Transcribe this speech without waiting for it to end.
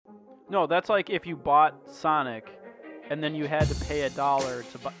No, that's like if you bought Sonic, and then you had to pay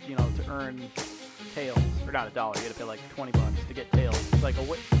 $1 to earn Tails, or not $1. You had to pay like $20 to get Tails. It's like,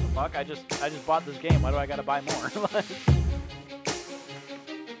 what the fuck? I just bought this game. Why do I gotta buy more?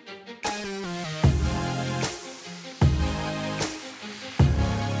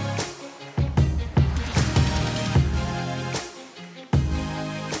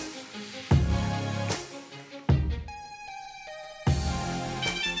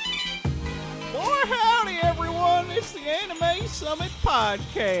 It's the Anime Summit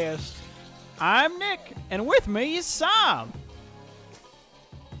Podcast. I'm Nick, and with me is Sam.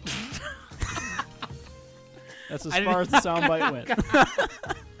 That's as far as the soundbite went.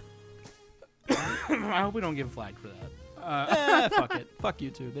 I hope we don't get flagged for that. Fuck it. Fuck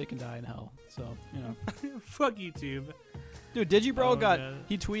YouTube. They can die in hell. So, Fuck YouTube. Dude, Digibro God.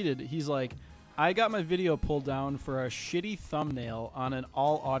 he tweeted, he's like, I got my video pulled down for a shitty thumbnail on an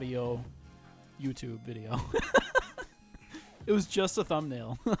all-audio YouTube video. It was just a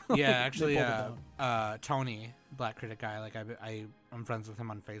thumbnail. Yeah, actually, They pulled it Tony, Black Critic guy, like I'm friends with him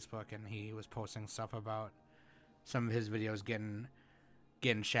on Facebook, and he was posting stuff about some of his videos getting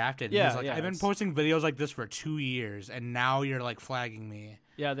shafted. And Yeah, he's like, yeah, I've been posting videos like this for 2 years, and now you're like flagging me.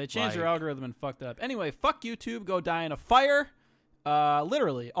 Yeah, they changed their Like- algorithm and fucked it up. Anyway, fuck YouTube. Go die in a fire.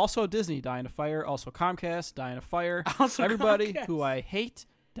 Literally. Also Disney, die in a fire. Also Comcast, die in a fire. Also Everybody Comcast. who I hate,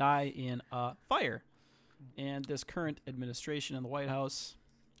 die in a fire. And this current administration in the White House,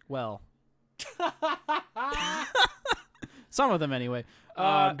 well, some of them anyway.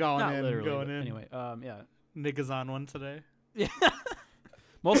 Going not in, literally, going but in. Anyway, yeah. Nick is on one today.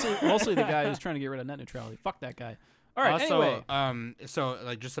 Mostly the guy who's trying to get rid of net neutrality. Fuck that guy. All right. Also, anyway, so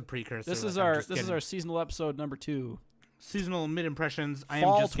like just a precursor. this is like, our seasonal episode number 2. seasonal mid impressions. I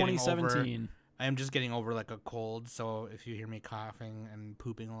Fall am just getting 2017. I am just getting over like a cold, so if you hear me coughing and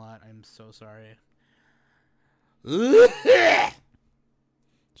pooping a lot, I'm so sorry.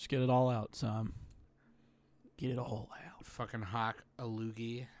 Just get it all out, Sam. Get it all out. Fucking hawk a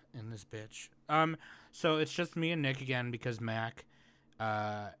loogie in this bitch. So it's just me and Nick again because Mac,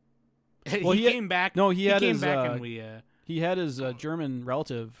 he came back. No, he had came his, back and we. He had his German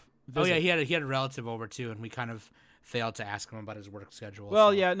relative visit. Oh yeah, he had a relative over too, and we kind of failed to ask him about his work schedule. Well,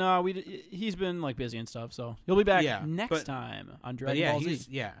 so. yeah, no, he's been like busy and stuff, so he'll be back Yeah, next time on But Dragon yeah, Ball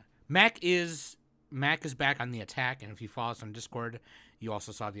Z. Mac is back on the attack, and if you follow us on Discord, you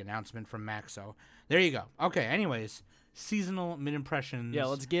also saw the announcement from Mac. So there you go. Okay. Anyways, seasonal mid impressions. Yeah,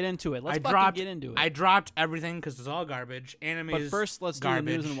 let's get into it. Let's get into it. I dropped everything because it's all garbage. Anime but is first, let's garbage.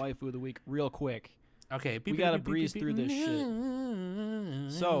 do the news and waifu of the week real quick. Okay, We gotta breeze through this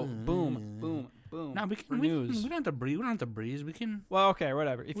shit. So, boom, boom, boom. No, for news. We don't have to breeze. We don't have to breeze. We can. Well, okay,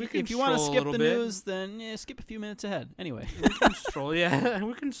 whatever. We can If you want to stroll a skip little the bit. news, then skip a few minutes ahead. Anyway. We can stroll. Yeah,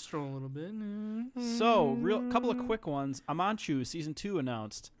 we can stroll a little bit. So, couple of quick ones. Amanchu Season 2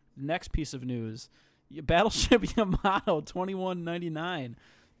 announced. Next piece of news. Battleship Yamato 2199.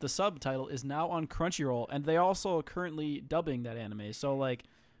 The subtitle is now on Crunchyroll, and they also currently dubbing that anime. So, like,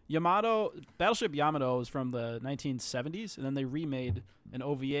 Battleship Yamato is from the 1970s, and then they remade an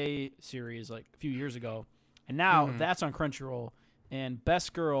OVA series, like, a few years ago. And now that's on Crunchyroll. And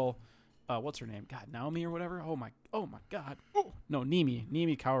Best Girl, what's her name? God, Naomi or whatever? Oh, my God. Oh. No,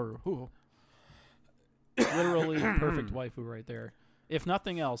 Nimi Kaoru. Ooh. Literally perfect waifu right there. If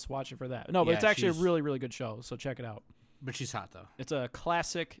nothing else, watch it for that. No, but Yeah, it's actually a she's- really, really good show, so check it out. But she's hot though. It's a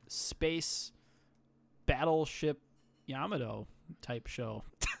classic space Battleship Yamato type show.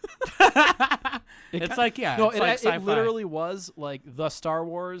 It's like No, it's like sci-fi. it literally was like the Star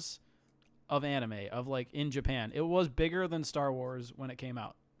Wars of anime, of like in Japan. It was bigger than Star Wars when it came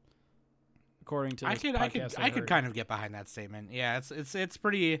out. According to this podcast I could heard. kind of get behind that statement. Yeah, it's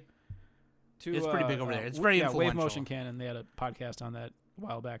pretty. To, it's pretty big over there. It's very Wave influential. Motion Canon. They had a podcast on that a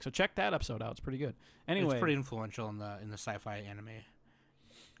while back, so check that episode out. It's pretty good. Anyway, It's pretty influential in the sci-fi anime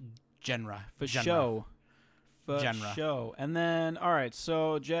genre. for genre. show. For Genre. show. And then, all right,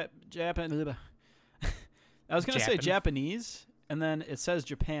 so Japan. I was gonna say Japan. Japanese, and then it says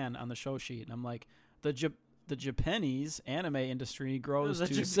Japan on the show sheet, and I'm like, the Japanese anime industry grows The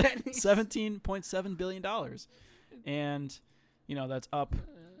to Japanese. $17.7 billion, and that's up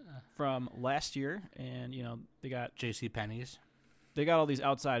from last year, and they got J.C. Penney's. all these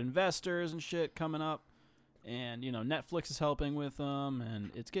outside investors and shit coming up, and Netflix is helping with them,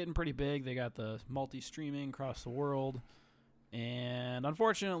 and it's getting pretty big. They got the multi-streaming across the world, and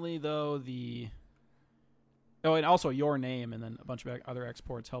unfortunately though and also Your Name and then a bunch of other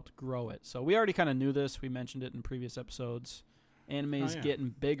exports helped grow it. So we already kind of knew this. We mentioned it in previous episodes. Anime is getting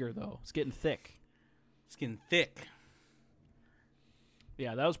bigger though. It's getting thick. It's getting thick.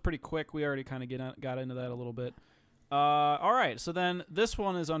 Yeah, that was pretty quick. We already kind of got into that a little bit. All right, so then this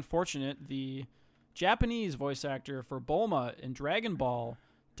one is unfortunate. The Japanese voice actor for Bulma in Dragon Ball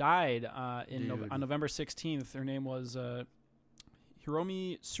died on November 16th. Her name was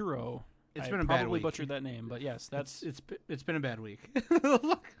Hiromi Suro. It's I been a bad probably week. butchered that name, but yes, that's it's been a bad week.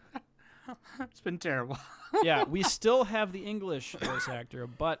 It's been terrible. yeah. We still have the English voice actor,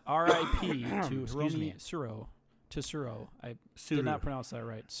 but R.I.P. to Excuse me. Hiromi Suro. Tsuru. I Suru. did not pronounce that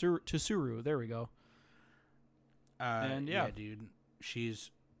right. Tsuru. There we go. And yeah, dude, she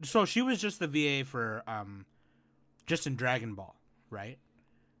was just the VA for just in Dragon Ball, right?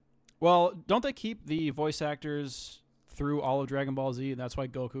 Well, don't they keep the voice actors through all of Dragon Ball Z, and that's why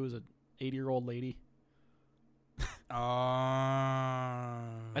Goku is an 80-year-old lady?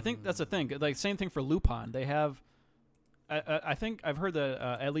 I think that's a thing. Like same thing for Lupin. They have. I think I've heard that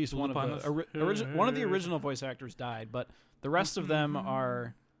at least one of the original voice actors died, but the rest of them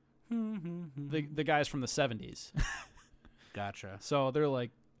are the guys from the 70s. Gotcha. So they're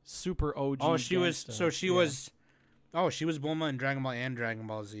like super OG. Oh, she was. gangsta. So she Yeah. was. Oh, she was Bulma in Dragon Ball and Dragon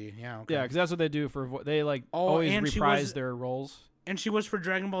Ball Z. Yeah. Okay. Yeah, because that's what they do for. They like Oh, always and she reprise was- their roles. And she was for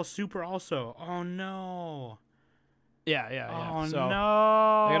Dragon Ball Super also. Oh no. Yeah. Oh So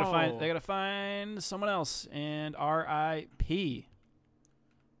no. They gotta find someone else, and R.I.P.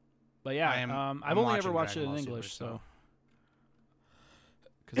 But yeah, I'm I've only ever watching watched Dragon it in Ball English, Super, so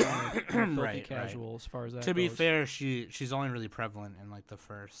because I'm a filthy Right. casual as far as that To be goes. fair, she's only really prevalent in like the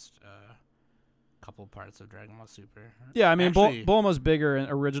first couple parts of Dragon Ball Super. Yeah, I mean, Actually- Bulma's bigger in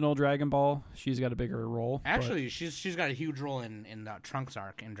original Dragon Ball. She's got a bigger role. but- Actually, she's got a huge role in the Trunks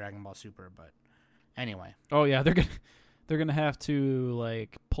arc in Dragon Ball Super. But anyway, oh yeah, they're gonna have to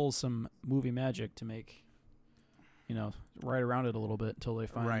like pull some movie magic to make, right around it a little bit until they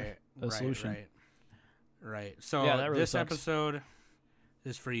find a solution. Right. So Yeah, that really this sucks. episode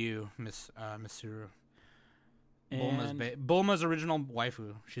is for you, Miss Suru. And Bulma's original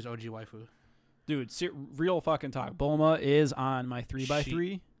waifu. She's OG waifu. dude, real fucking talk. Bulma is on my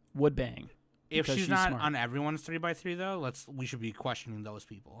 3x3 would bang. If Because she's she's not smart. on everyone's 3x3 though, we should be questioning those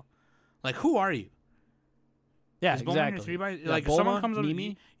people. Like, who are you? Yeah, Is Bulma on exactly. your 3x3? Yeah, Like, if someone Bulma, comes up,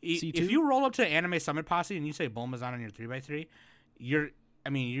 Mimi, if C2? you roll up to Anime Summit Posse and you say Bulma's on your 3x3,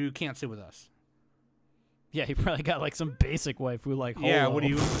 you can't sit with us. Yeah, he probably got like some basic waifu like. Yeah, Holo. what do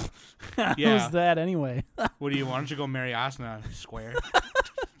you? Who's Yeah. that anyway? What do you? Why don't you go marry Asuna square?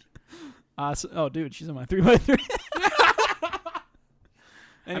 Oh, dude, she's on my 3x3.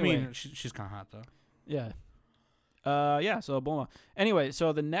 Anyway, I mean, she's kind of hot though. yeah. So Bulma. Anyway,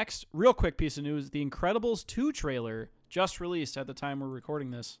 so the next real quick piece of news, The Incredibles 2 trailer just released at the time we're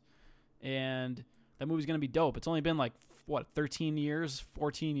recording this. And that movie's going to be dope. It's only been like, 13 years,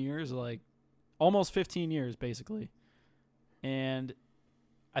 14 years, like almost 15 years basically. And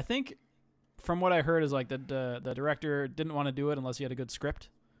I think from what I heard is like the director didn't want to do it unless he had a good script.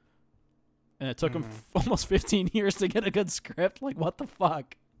 And it took him almost 15 years to get a good script. Like, what the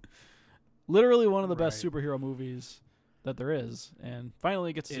fuck? Literally one of the best Right. superhero movies that there is. And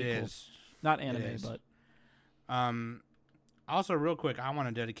finally it gets a It sequel. is. Not anime, is. but Also, real quick, I want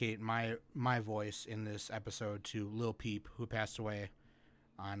to dedicate my voice in this episode to Lil Peep, who passed away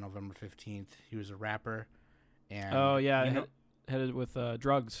on November 15th. He was a rapper, and oh yeah, you know, headed with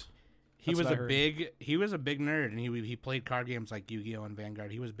drugs. he That's was what I a heard. big nerd, and he played card games like Yu-Gi-Oh and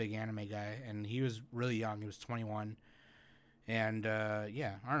Vanguard. He was a big anime guy, and he was really young. He was 21, and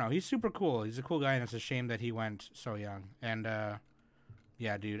yeah, I don't know. He's super cool. He's a cool guy, and it's a shame that he went so young. And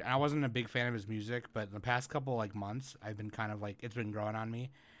yeah, dude, I wasn't a big fan of his music, but the past couple like months, I've been kind of like it's been growing on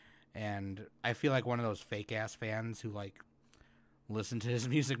me, and I feel like one of those fake ass fans who like listened to his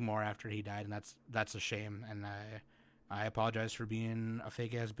music more after he died, and that's a shame. And I apologize for being a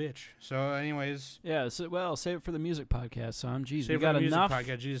fake ass bitch. So, anyways, Yeah, well, save it for the music podcast, Sam. Jeez, we save got for the music enough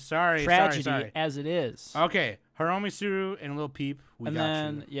podcast. Jesus, sorry, tragedy sorry. as it is. Okay, Hiromi Suru and Lil Peep, we and got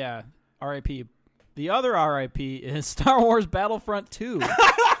then, you. yeah, R.I.P. The other R.I.P. is Star Wars Battlefront 2.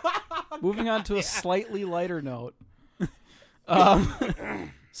 Moving on to a slightly lighter note.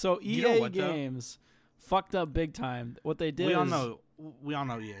 So EA You know what, though? Games fucked up big time. What they did We all is... know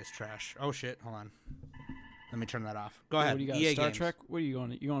EA is trash. Oh shit, hold on. Let me turn that off. Go What ahead. do you got? EA Star Games. Trek? What are you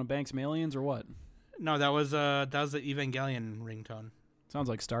going? You going to Banks Aliens or what? No, that was the Evangelion ringtone. Sounds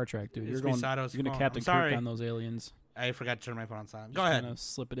like Star Trek, dude. It's You're going. Misato's You're gonna phone. Captain I'm sorry. Kirk on those aliens. I forgot to turn my phone on silent. Go Just ahead, kinda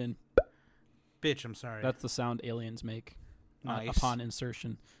slip it in. bitch. I'm sorry. That's the sound aliens make nice. upon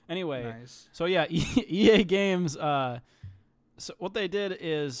insertion. Anyway, Nice. so yeah, EA Games. So what they did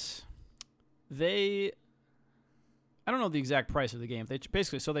is they. I don't know the exact price of the game. They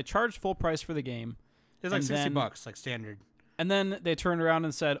basically they charged full price for the game, It's like and $60, then- like standard. And then they turned around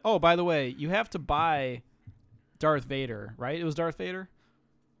and said, "Oh, by the way, you have to buy Darth Vader, right? It was Darth Vader."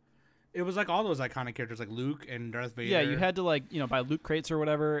 It was like all those iconic characters, like Luke and Darth Vader. Yeah, you had to buy loot crates or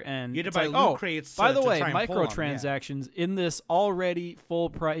whatever, and You had to it's buy like, loot crates. by the to way, try and pull 'em, yeah. microtransactions in this already full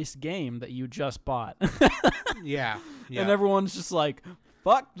price game that you just bought. Yeah. And everyone's just like,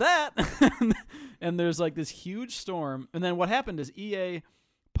 "Fuck that!" And there's like this huge storm. And then what happened is EA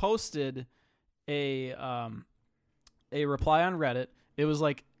posted a reply on Reddit. It was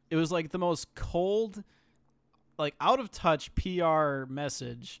like the most cold, like out of touch PR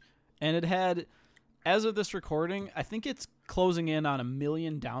message, and it had, as of this recording, I think it's closing in on 1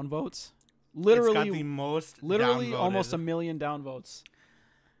 million downvotes. Literally, it's got the most literally downvoted. almost 1 million downvotes.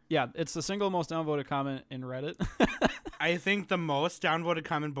 Yeah, it's the single most downvoted comment in Reddit. I think the most downvoted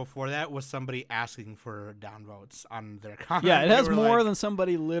comment before that was somebody asking for downvotes on their comment. Yeah, it They has were more like, than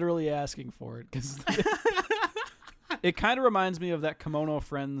somebody literally asking for it. Because it kind of reminds me of that Kimono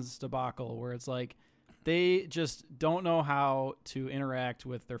Friends debacle where it's like they just don't know how to interact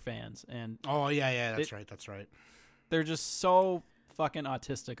with their fans. And Oh, yeah, that's right. they're just so fucking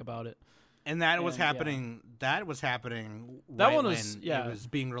autistic about it. And that was And, yeah. happening. That was happening. That right one was- when yeah. It was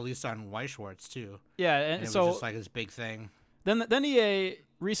being released on Weiss Schwartz too. Yeah, And and it so was just like this big thing. Then EA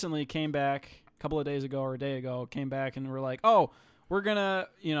recently came back a couple of days ago or a day ago, came back and were like, "Oh, we're gonna,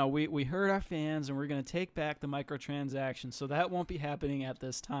 we heard our fans and we're gonna take back the microtransactions, so that won't be happening at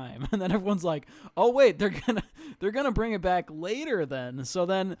this time." And then everyone's like, "Oh wait, they're gonna bring it back later then." So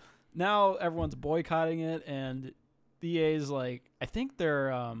then now everyone's boycotting it, and EA's like, I think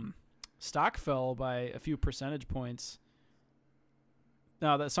their stock fell by a few percentage points.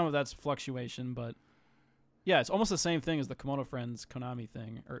 Now that some of that's fluctuation, but. Yeah, it's almost the same thing as the Kimono Friends Konami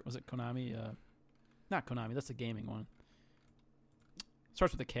thing. Or was it Konami? Not Konami, that's the gaming one.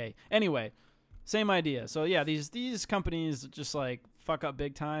 Starts with a K. Anyway, same idea. So yeah, these companies just like fuck up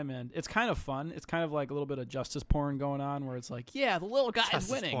big time, and it's kind of fun. It's kind of like a little bit of justice porn going on where it's like, yeah, the little guy's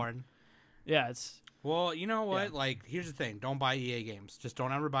Justice winning. porn. Yeah, it's Well, you know what? Yeah. Like, here's the thing: don't buy EA games. Just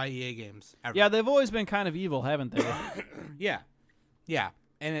don't ever buy EA games. Ever. yeah, they've always been kind of evil, haven't they? Yeah.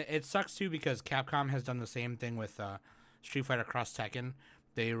 And it sucks too because Capcom has done the same thing with Street Fighter Cross Tekken.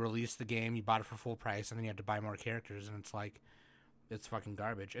 They released the game, you bought it for full price, and then you had to buy more characters, and it's like, it's fucking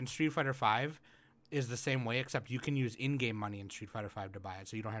garbage. And Street Fighter V is the same way, except you can use in-game money in Street Fighter V to buy it,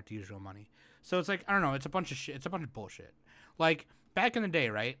 so you don't have to use real money. So it's like, I don't know, it's a bunch of shit. It's a bunch of bullshit. Like, back in the day,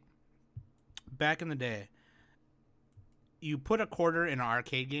 right? Back in the day, you put a quarter in an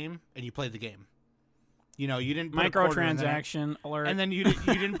arcade game, and you played the game. You didn't put a quarter and then- Microtransaction alert. and then you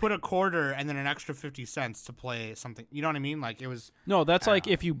didn't put a quarter and then an extra 50 cents to play something. You know what I mean? Like, it was. No, that's I like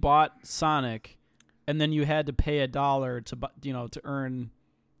don't know. if you bought Sonic, and then you had to pay $1 to earn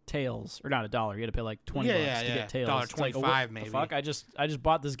Tails, or not $1. You had to pay like $20 to get Tails. It's like, $1.25 what the maybe. fuck? I just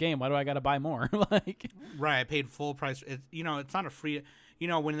bought this game. Why do I got to buy more? Like, Right, I paid full price. It's not a free.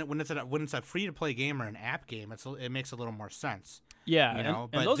 When it's a free to play game or an app game, it makes a little more sense. yeah, You know,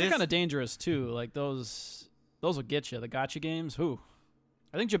 and but those are this- kind of dangerous too. Like those will get you. The gotcha games. Who?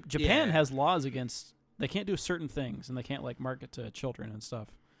 I think Japan Yeah. has laws against. They can't do certain things, and they can't like market to children and stuff,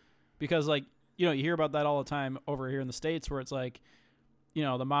 because like you hear about that all the time over here in the States, where it's like,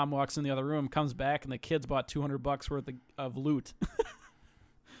 the mom walks in the other room, comes back, and the kids bought $200 worth of loot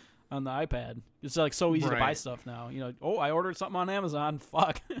on the iPad. It's like so easy to buy Right. stuff now. I ordered something on Amazon.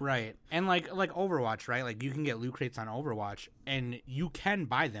 Fuck. Right, and like Overwatch, right? Like, you can get loot crates on Overwatch, and you can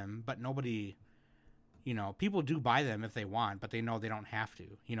buy them, but nobody. People do buy them if they want, but they know they don't have to.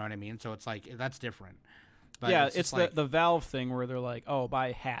 You know what I mean? So it's like, that's different. But yeah, it's it's just like, the Valve thing where they're like, oh,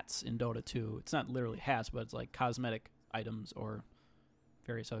 buy hats in Dota 2. It's not literally hats, but it's like cosmetic items or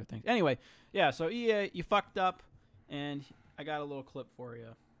various other things. Anyway, yeah, so EA, you fucked up, and I got a little clip for you.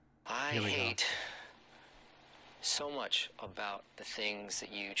 I Here we go. hate so much about the things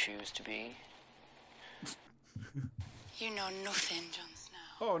that you choose to be. You know nothing, Jon Snow.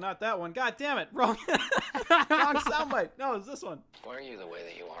 Oh, not that one. God damn it. Wrong. Wrong soundbite. No, it's this one. Why are you the way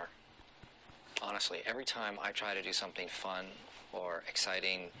that you are? Honestly, every time I try to do something fun or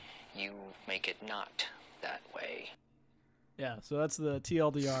exciting, you make it not that way. Yeah, so that's the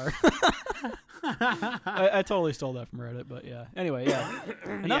TLDR. I totally stole that from Reddit, but yeah. Anyway, yeah.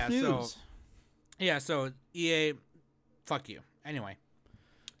 Enough news. So EA, fuck you. Anyway.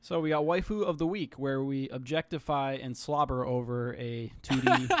 So we got Waifu of the Week, where we objectify and slobber over a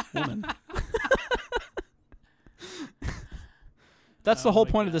 2D woman. That's the Oh whole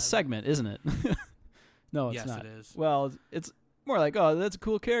my point of this God. segment, isn't it? No, it's Yes, not. it is. Well, it's more like, oh, that's a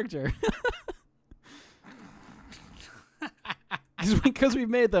cool character. Because we've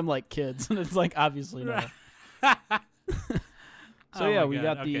made them like kids, and it's like, obviously no. So Oh yeah, my we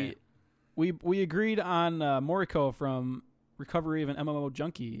God, got the we agreed on Moriko from Recovery of an MMO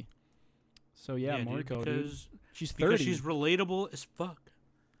Junkie. So yeah, dude, Moriko, because she's 30. because she's relatable as fuck.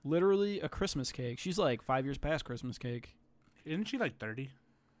 Literally a Christmas cake. She's like 5 years past Christmas cake. Isn't she like 30?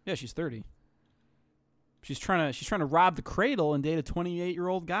 Yeah, she's 30. She's trying to rob the cradle and date a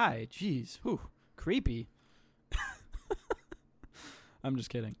 28-year-old guy. Jeez, whew, creepy. I'm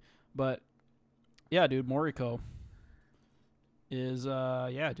just kidding, but yeah, dude, Moriko is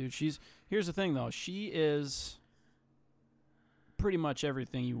yeah, dude. Here's the thing though. She is pretty much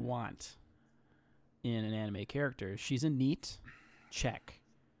everything you want in an anime character. She's a NEET, check.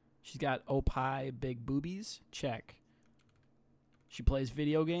 She's got opie big boobies, check. She plays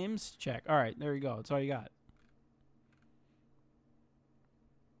video games, check. All right, there you go. That's all you got.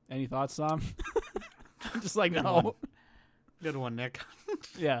 Any thoughts, Tom? Just like Good no. one. Good one, Nick.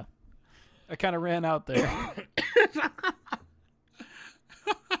 Yeah, I kind of ran out there.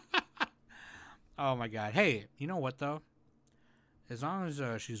 Oh my God. Hey, you know what though? As long as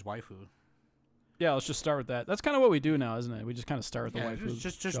she's waifu. Yeah, let's just start with that. That's kind of what we do now, isn't it? We just kind of start with the Yeah, waifu.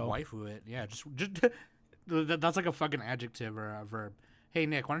 just show. waifu it. Yeah, just that's like a fucking adjective or a verb. Hey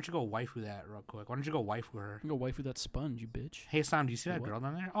Nick, why don't you go waifu that real quick? Why don't you go waifu her? You can go waifu that sponge, you bitch. Hey Sam, do you see that What? girl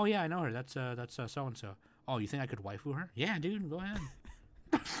down there? Oh yeah, I know her. That's so and so. Oh, you think I could waifu her? Yeah, dude, go ahead.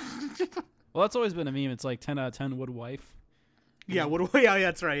 Well, that's always been a meme. It's like 10 out of 10 would wife. Yeah, yeah,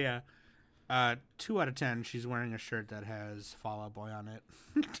 that's right. Yeah. 2 out of 10. She's wearing a shirt that has Fall Out Boy on it.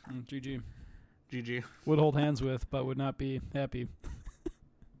 GG. GG. Would hold hands with, but would not be happy.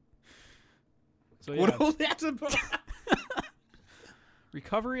 So yeah, What that's about?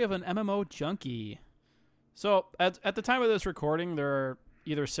 Recovery of an MMO Junkie. So at the time of this recording, there are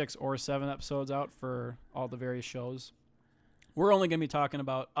either 6 or 7 episodes out for all the various shows. We're only going to be talking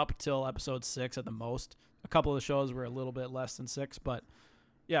about up till episode 6 at the most. A couple of the shows were a little bit less than 6, but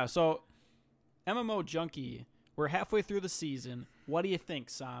yeah, so MMO Junkie, we're halfway through the season. What do you think,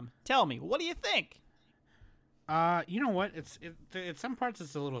 Sam? Tell me, what do you think? You know what? It's some parts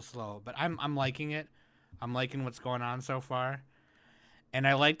it's a little slow, but I'm liking it. I'm liking what's going on so far. And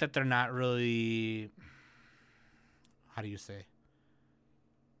I like that they're not really, how do you say?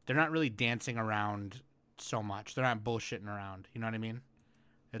 They're not really dancing around so much. They're not bullshitting around. You know what I mean?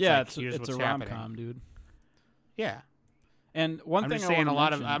 It's yeah, like, here's it's a what's happening. rom-com, dude. Yeah. And one I'm thing just I saying wanna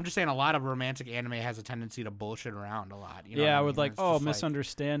mention, I'm just saying a lot of romantic anime has a tendency to bullshit around a lot. You know yeah, what I with mean? like, It's oh, just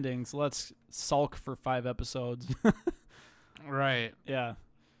misunderstandings. Let's sulk for 5 episodes. right. Yeah.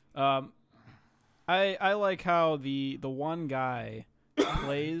 I like how the one guy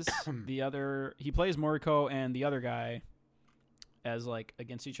plays he plays Moriko and the other guy as like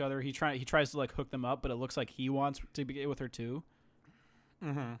against each other. He tries to like hook them up, but it looks like he wants to be with her too.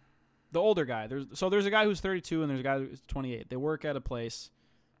 Mm-hmm. The older guy. There's a guy who's 32 and there's a guy who's 28. They work at a place,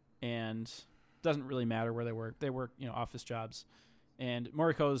 and it doesn't really matter where they work. They work, office jobs. And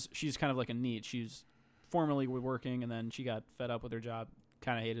she's kind of like a NEET. She's formerly working, and then she got fed up with her job,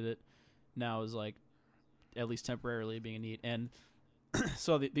 kind of hated it. Now is like, at least temporarily, being a NEET. And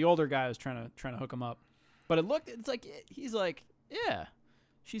so the older guy was trying to hook him up, but it's like he's like, yeah,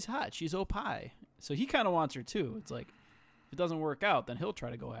 she's hot, she's opie. So he kind of wants her too. It's like, if it doesn't work out, then he'll try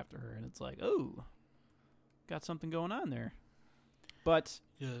to go after her, and it's like, oh, got something going on there. But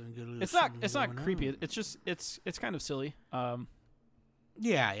it's not creepy. It's just it's kind of silly.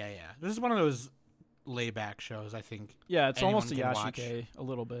 Yeah. This is one of those layback shows. I think. Yeah, it's anyone almost a can watch. Yashike a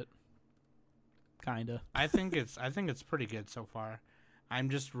little bit, kinda. I think it's pretty good so far. I'm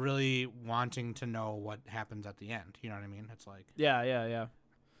just really wanting to know what happens at the end. You know what I mean? It's like Yeah.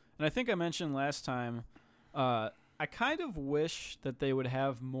 And I think I mentioned last time, I kind of wish that they would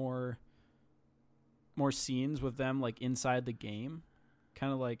have more scenes with them like inside the game.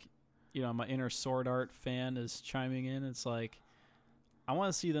 Kind of like, my inner Sword Art fan is chiming in. It's like, I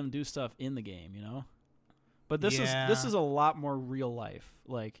want to see them do stuff in the game, But this is a lot more real life.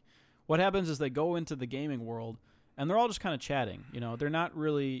 Like, what happens is they go into the gaming world and they're all just kind of chatting. They're not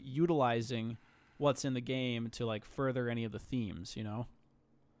really utilizing what's in the game to like further any of the themes.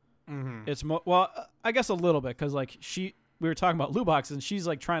 mm-hmm. It's I guess a little bit, because like we were talking about loot boxes, and she's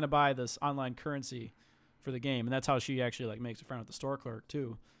like trying to buy this online currency for the game, and that's how she actually like makes a friend with the store clerk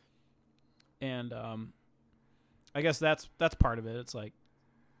too. And I guess that's part of it. It's like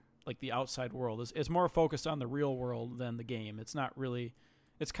the outside world it's more focused on the real world than the game. It's not really.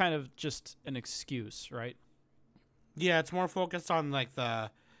 It's kind of just an excuse, right? Yeah, it's more focused on like the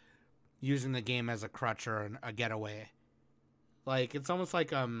using the game as a crutch or a getaway. Like it's almost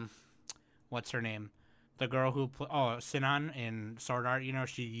like what's her name? The girl who Sinan in Sword Art.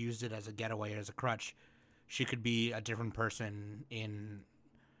 She used it as a getaway, as a crutch. she could be a different person in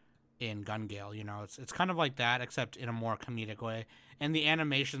Gun Gale. You know, it's kind of like that, except in a more comedic way. And the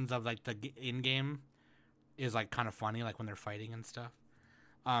animations of like the in game is like kind of funny, like when they're fighting and stuff.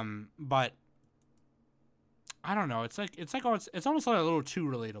 But I don't know. It's almost like a little too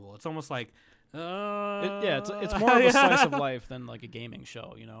relatable. It's almost like it's more of a slice of life than like a gaming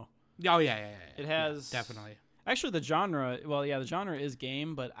show, you know. Oh yeah. It has definitely. Actually, the genre. Well, yeah, the genre is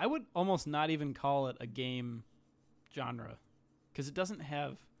game, but I would almost not even call it a game genre because it doesn't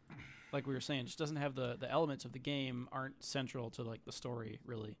have, like we were saying, it just doesn't have the elements of the game aren't central to like the story.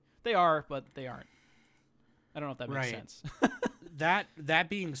 Really, they are, but they aren't. I don't know if that makes sense. That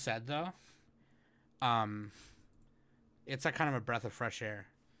being said, though, it's a kind of a breath of fresh air.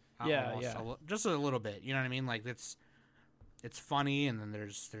 Just a little bit. You know what I mean? Like it's funny, and then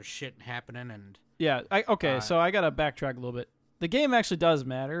there's shit happening, and yeah. So I gotta backtrack a little bit. The game actually does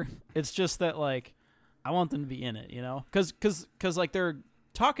matter. It's just that like I want them to be in it, you know, because like they're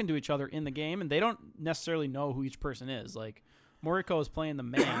talking to each other in the game, and they don't necessarily know who each person is. Like Moriko is playing the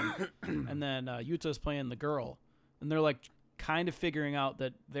man, and then Yuta is playing the girl, and they're like kind of figuring out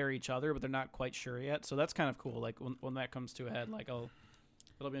that they're each other, but they're not quite sure yet. So that's kind of cool. Like when that comes to a head, like it'll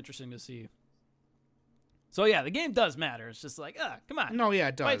be interesting to see. So yeah, the game does matter. It's just like, come on. No, yeah,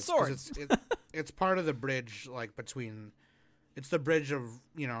 it does. Fight swords. It's part of the bridge, like between. It's the bridge of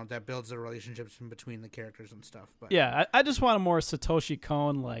that builds the relationships in between the characters and stuff. But yeah, I just want a more Satoshi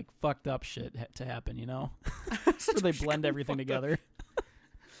Kon like fucked up shit to happen, you know, where they blend everything together.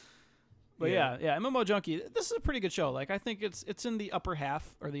 But yeah, MMO Junkie. This is a pretty good show. Like I think it's in the upper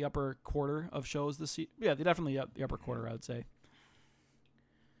half or the upper quarter of shows this season. Yeah, they're definitely the upper quarter, I would say.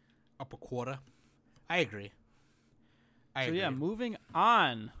 Upper quarter. I agree. Yeah, moving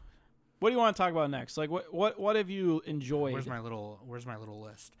on. What do you want to talk about next? Like what have you enjoyed? Where's my little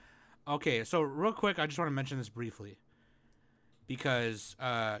list? Okay, so real quick, I just want to mention this briefly because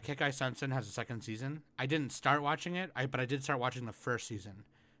Kekai Sensen has a second season. I didn't start watching it, but I did start watching the first season.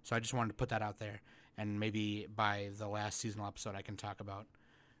 So I just wanted to put that out there, and maybe by the last seasonal episode, I can talk about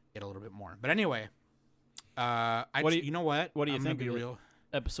it a little bit more. But anyway, you know what? What do you I'm think? Gonna be real.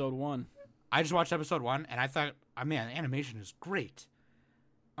 Episode 1. I just watched episode 1, and I thought, man, the animation is great.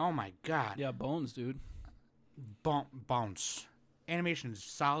 Oh my god. Yeah, Bones, dude. Bones. Animation is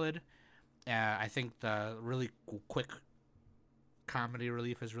solid. I think the really quick comedy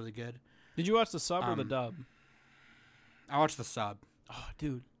relief is really good. Did you watch the sub or the dub? I watched the sub. Oh,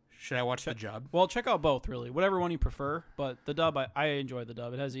 dude. Should I watch the dub? Well, check out both, really. Whatever one you prefer. But the dub, I enjoy the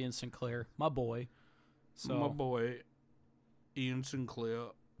dub. It has Ian Sinclair, my boy. My boy, Ian Sinclair.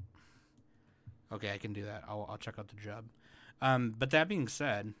 Okay, I can do that. I'll check out the dub. But that being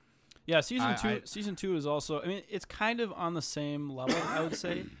said, yeah, season two is also. I mean, it's kind of on the same level, I would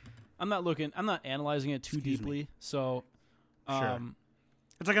say. I'm not analyzing it too deeply. So, sure.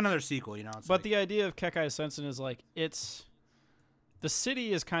 It's like another sequel, you know. But the idea of Kekai Sensen is like the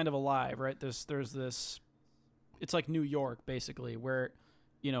city is kind of alive, right? There's this. It's like New York, basically, where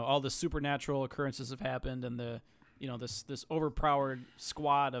all the supernatural occurrences have happened, and this overpowered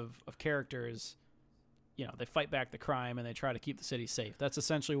squad of characters. They fight back the crime and they try to keep the city safe. That's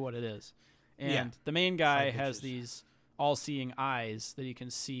essentially what it is. And the main guy has these all-seeing eyes that he can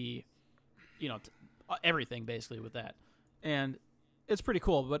see, everything basically with that. And it's pretty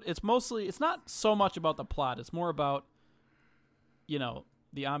cool, but it's not so much about the plot. It's more about,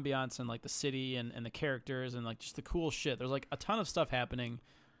 the ambiance and like the city and the characters and like just the cool shit. There's like a ton of stuff happening.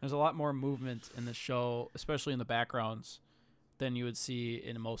 There's a lot more movement in the show, especially in the backgrounds, than you would see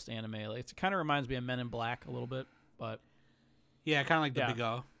in most anime. Like, it kind of reminds me of Men in Black a little bit, but yeah, kind of like the Big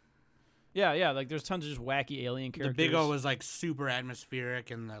O. Yeah, like there's tons of just wacky alien characters. The Big O was like super atmospheric,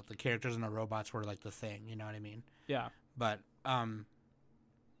 and the characters and the robots were like the thing. You know what I mean? Yeah. But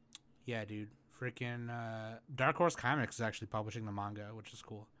yeah, dude, freaking Dark Horse Comics is actually publishing the manga, which is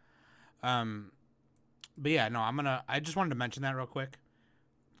cool. But yeah, no, I just wanted to mention that real quick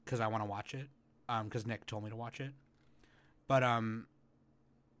because I want to watch it. Because Nick told me to watch it. But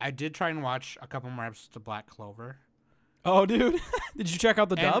I did try and watch a couple more episodes of Black Clover. Oh, dude. Did you check out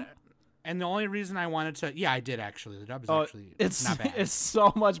the dub? And the only reason I wanted to... Yeah, I did, actually. The dub is actually it's not bad. It's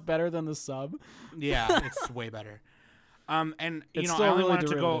so much better than the sub. Yeah, it's way better. And, it's I still only really wanted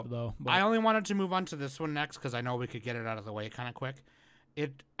to go... Though, I only wanted to move on to this one next because I know we could get it out of the way kind of quick.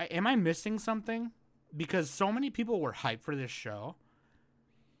 Am I missing something? Because so many people were hyped for this show.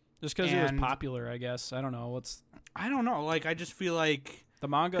 Just because it was popular, I guess. I don't know. I don't know. Like, I just feel like... The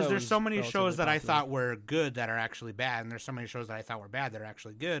manga because there's so many shows that popular. I thought were good that are actually bad, and there's so many shows that I thought were bad that are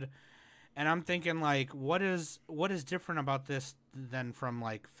actually good. And I'm thinking, like, what is different about this than from,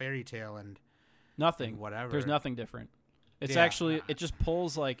 like, Fairy Tail and Nothing. whatever. There's nothing different. It's Yeah. actually it just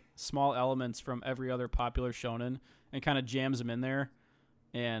pulls like small elements from every other popular shonen and kind of jams them in there.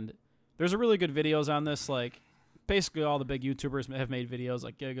 And there's a really good videos on this. Like basically all the big YouTubers have made videos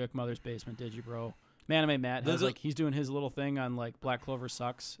like Giguk, Mother's Basement, Digibro, Manime Matt has like he's doing his little thing on like Black Clover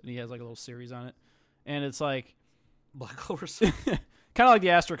Sucks, and he has like a little series on it. And it's like Black Clover. kind of like the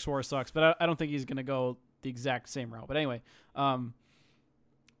Asterix War Sucks, but I don't think he's gonna go the exact same route. But anyway,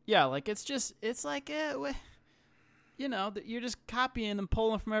 yeah, like it's like you know, you're just copying and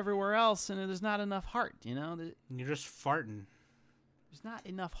pulling from everywhere else, and there's not enough heart. You know, You're just farting. there's not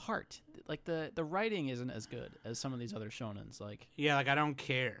enough heart. Like the writing isn't as good as some of these other shonens. Like Yeah, like I don't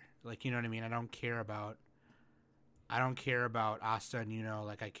care. Like, you know what I mean? I don't care about Asta and Yuno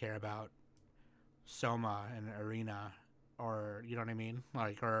like I care about Soma and Arena, or you know what I mean?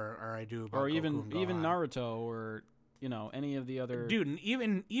 Like or I do about or Goku even and even Gohan. Naruto, or you know any of the other. Dude,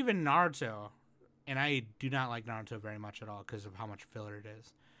 even Naruto, and I do not like Naruto very much at all because of how much filler it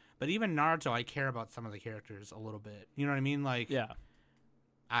is. But even Naruto, I care about some of the characters a little bit. You know what I mean? Like, Yeah,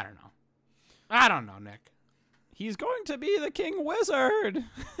 I don't know, Nick. he's going to be the King Wizard.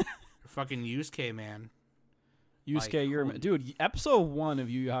 Fucking Yusuke, man. Yusuke, Like, you're holy- dude. Episode 1 of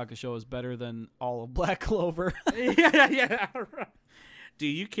Yu Yu Hakusho is better than all of Black Clover. yeah.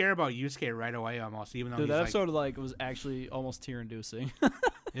 Dude, you care about Yusuke right away almost, even though Dude, he's that like, episode like was actually almost tear-inducing.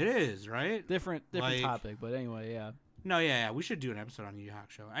 it is, right? different Like- topic, but anyway, yeah. No, yeah, we should do an episode on Yu Yu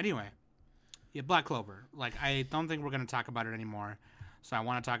Hakusho. Anyway, yeah, Black Clover. Like, I don't think we're gonna talk about it anymore, so I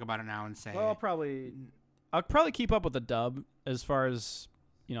want to talk about it now and say, Well, I'll probably keep up with the dub as far as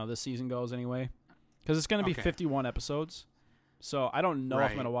this season goes, anyway, because it's gonna be Okay. 51 episodes. So I don't know if I'm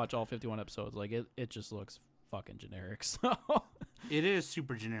Right. gonna watch all 51 episodes. Like it just looks fucking generic. So it is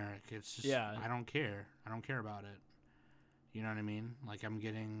super generic. It's just, Yeah. I don't care. I don't care about it. You know what I mean? Like, I'm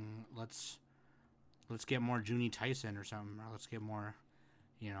getting, let's get more Junie Tyson or something, or let's get more,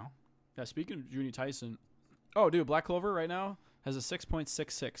 you know. yeah, speaking of Junie Tyson, oh dude, Black Clover right now has a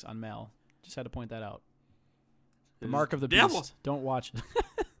 6.66 on Mal. Just had to point that out. The It mark is of the devil. beast. Don't watch it.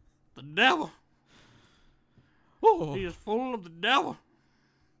 The devil. Oh. He is full of the devil.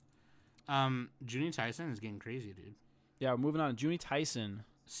 Junie Tyson is getting crazy, dude. Yeah, moving on. Junie Tyson.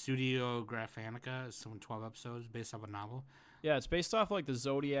 Studio Graphanica is some 12 episodes based off a novel. Yeah, it's based off like the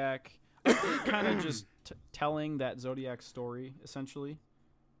Zodiac, kind of just telling that Zodiac story essentially.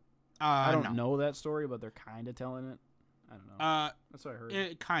 I don't know that story, but they're kind of telling it. I don't know. That's what I heard.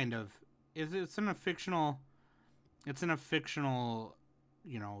 It kind of. It's in a fictional. It's in a fictional,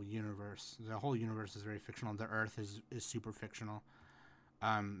 universe. The whole universe is very fictional. The Earth is super fictional.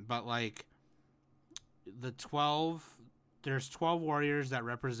 But like, there's 12 warriors that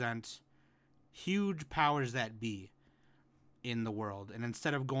represent huge powers that be in the world, and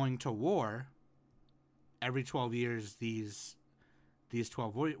instead of going to war, every 12 years these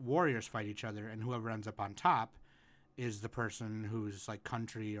 12 warriors fight each other, and whoever ends up on top is the person whose like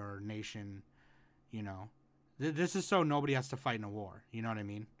country or nation, this is so nobody has to fight in a war. You know what I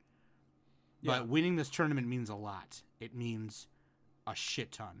mean? Yeah. But winning this tournament means a lot. It means a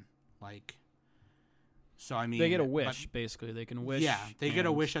shit ton. Like, so I mean, they get a but- wish, basically. They can wish. yeah, they get a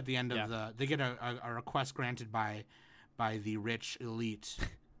and- wish at the end yeah. of they get a request granted by the rich elite.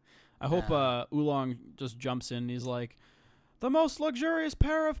 I hope Oolong just jumps in and he's like, the most luxurious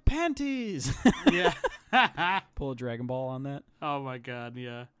pair of panties. Yeah. Pull a Dragon Ball on that. Oh my god,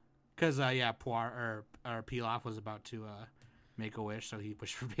 yeah. Because Poir or Pilaf was about to make a wish, so he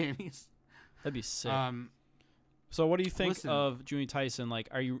wished for panties. That'd be sick. So So what do you think listen. of Junie Tyson? Like,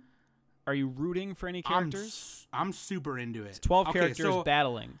 are you rooting for any characters? I'm super into it. It's 12 Okay, characters so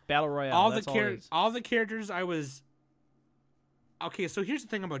battling. Battle Royale. all That's the all it is. all the characters I was. Okay, so here's the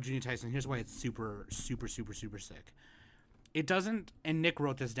thing about Junie Tyson. Here's why it's super, super, super, super sick. It doesn't, and Nick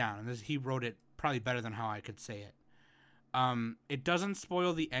wrote this down, and he wrote it probably better than how I could say it. It doesn't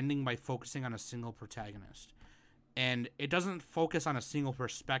spoil the ending by focusing on a single protagonist, and it doesn't focus on a single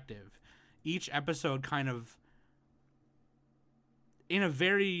perspective. Each episode kind of, in a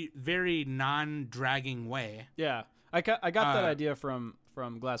very, very non-dragging way. Yeah. I got that Uh, idea from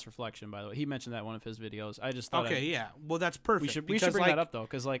Glass Reflection, by the way. He mentioned that in one of his videos. I just thought Okay, yeah. Well, that's perfect. we should because, bring like, that up though,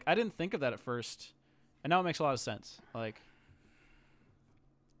 because like I didn't think of that at first, and now it makes a lot of sense. Like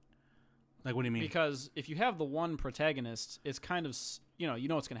what do you mean? because if you have the one protagonist, it's kind of you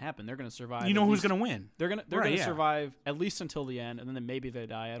know what's gonna happen. They're gonna survive. You know at who's least- gonna win. They're Right, gonna yeah. survive at least until the end, and then maybe they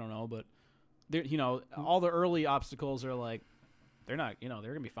die. I don't know, but they're all the early obstacles are like they're not they're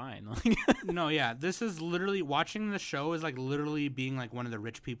gonna be fine. No, yeah. This is literally watching the show is like literally being like one of the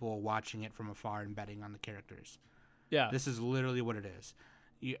rich people watching it from afar and betting on the characters. yeah, This is literally what it is.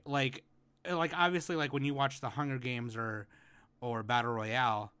 like obviously like when you watch the Hunger Games or Battle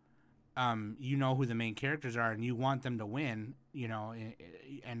Royale, you know who the main characters are and you want them to win, you know,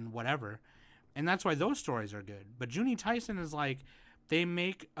 and whatever. And that's why those stories are good. But Junie Tyson is like, they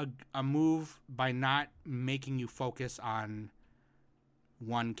make a move by not making you focus on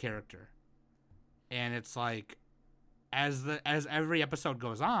one character. And it's like, as every episode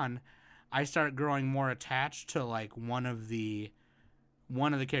goes on, I start growing more attached to like one of the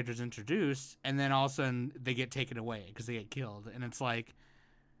characters introduced, and then all of a sudden they get taken away because they get killed. And it's like,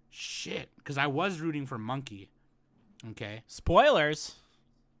 shit, because I was rooting for Monkey. Okay. Spoilers.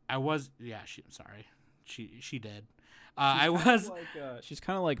 Sorry. She did. I was. She's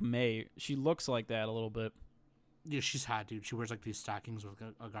kind of like May. She looks like that a little bit. Yeah, she's hot, dude. She wears like these stockings with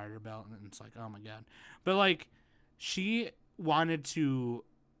a garter belt, and it's like, oh my god. But like, she had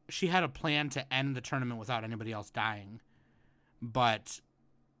a plan to end the tournament without anybody else dying, but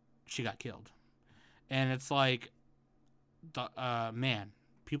she got killed. And it's like, man,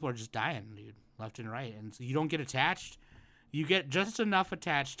 people are just dying, dude, left and right, and so you don't get attached. You get just enough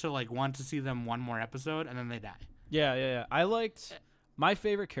attached to like want to see them one more episode, and then they die. Yeah. I liked. My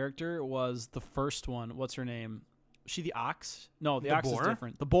favorite character was the first one. What's her name? Was she the ox? No, the ox boar? is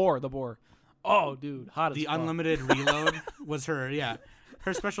different. The boar. Oh, dude, hot as The fuck. unlimited reload was her. Yeah,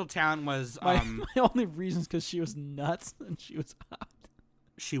 her special talent was My only reason is because she was nuts and she was hot.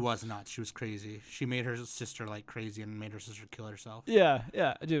 she was nuts. She was crazy. She made her sister like crazy and made her sister kill herself. Yeah,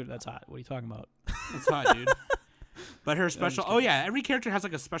 dude, that's hot. What are you talking about? That's hot, dude. But her special, every character has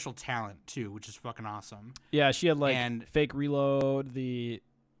like a special talent too, which is fucking awesome. Yeah, she had like And- fake reload.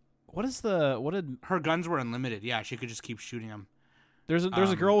 What did Her guns were unlimited. Yeah, she could just keep shooting them. there's a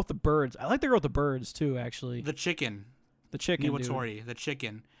girl with the birds. I like the girl with the birds too. Actually, The chicken, the chicken. Dude. Niwatori, the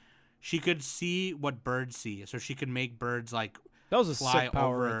chicken. She could see what birds see, so she could make birds like That was a fly sick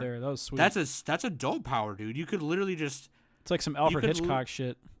power over. right there. That was sweet. That's a dope power, dude. You could literally just. It's like some Alfred could Hitchcock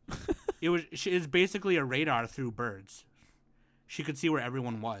shit. It's basically a radar through birds. She could see where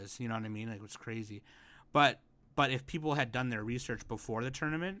everyone was. You know what I mean? Like, it was crazy. But if people had done their research before the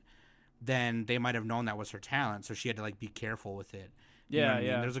tournament, then they might have known that was her talent. So she had to like be careful with it. You know what I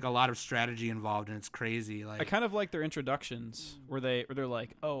mean? There's like a lot of strategy involved, and it's crazy. Like, I kind of like their introductions where they're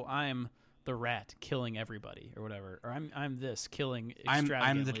like, "Oh, I'm the rat killing everybody," or whatever, or I'm this killing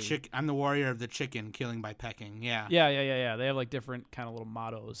extravagantly. I'm the warrior of the chicken, killing by pecking. Yeah. Yeah. They have like different kind of little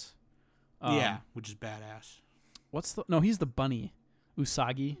mottos. Yeah, which is badass. He's the bunny,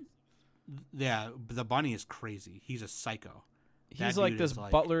 Usagi. Yeah, the bunny is crazy. He's a psycho. He's That like dude this is,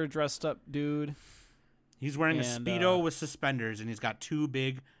 like- butler dressed up dude. He's wearing a And, Speedo with suspenders, and he's got two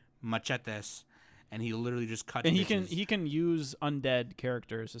big machetes, and he literally just cuts. And bitches. he can use undead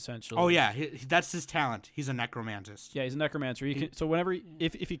characters essentially. Oh yeah, that's his talent. He's a necromancist. Yeah, he's a necromancer. So whenever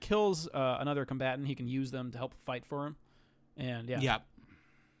if he kills another combatant, he can use them to help fight for him. And yeah. Yep.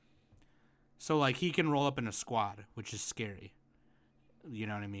 So like he can roll up in a squad, which is scary. You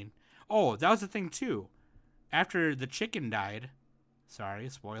know what I mean? Oh, that was the thing too. After the chicken died, sorry,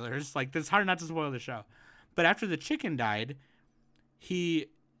 spoilers. Like, it's hard not to spoil the show. But after the chicken died,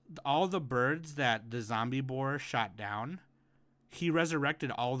 all the birds that the zombie boar shot down, he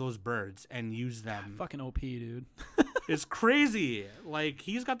resurrected all those birds and used them. Fucking OP, dude. It's crazy. Like,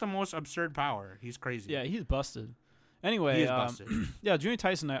 he's got the most absurd power. He's crazy. Yeah, he's busted. Anyway, He is busted. yeah, Junie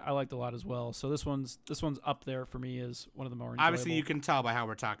Tyson I liked a lot as well. So this one's up there for me as one of the more enjoyable. Obviously, you can tell by how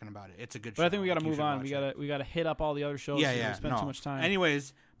we're talking about it. It's a good show. But I think we got to Like, you move should on. watch We it. got to hit up all the other shows. Yeah, so yeah. We spent too much time.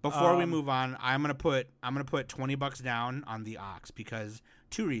 Anyways, before we move on, I'm gonna put $20 down on the Ox because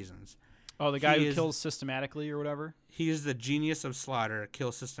two reasons. Oh, the guy he who is- kills systematically or whatever. He is the genius of slaughter,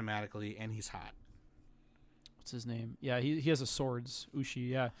 kills systematically, and he's hot. What's his name? Yeah, he has a swords. Ushi.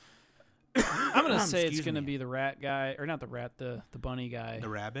 Yeah. I'm gonna say it's Excuse gonna me. be the rat guy, or not the rat, the bunny guy. The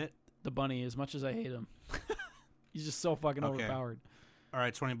rabbit. The bunny. As much as I hate him, he's just so fucking Okay. overpowered. All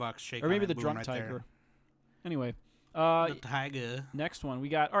right, $20. Shake. Or maybe on it, the boom, drunk right tiger. there. Anyway, The tiger. next one we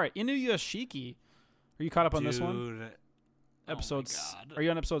got. All right, Inuyasha Shiki. Are you caught up on this one? Dude, Episode. Oh my God. Are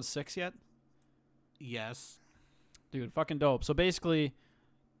you on episode 6 yet? Yes. Dude, fucking dope. So basically,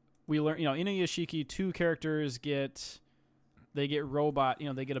 we learn. Inuyasha Shiki. Two characters get robot.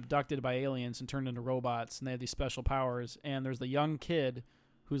 They get abducted by aliens and turned into robots, and they have these special powers. And there's the young kid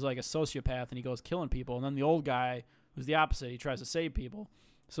who's like a sociopath, and he goes killing people. And then the old guy who's the opposite. He tries to save people.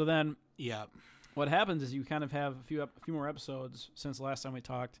 So then Yeah. what happens is you kind of have a few more episodes since the last time we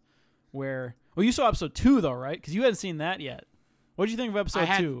talked where you saw episode 2 though, right? Because you hadn't seen that yet. What did you think of episode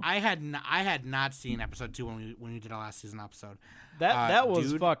 2? I had not seen episode 2 when we did our last season episode. That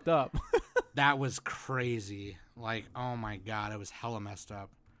was dude, fucked up. That was crazy. Like, oh my God, it was hella messed up.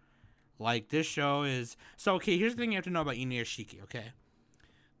 Like, this show is so okay. Here's the thing you have to know about Inuyashiki. Okay,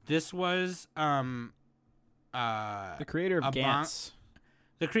 this was The creator of a Gantz.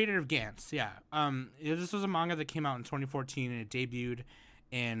 the creator of Gantz. Yeah. This was a manga that came out in 2014 and it debuted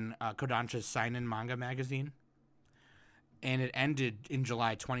in Kodansha's Seinen manga magazine, and it ended in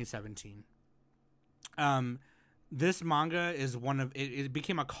July 2017. This manga is it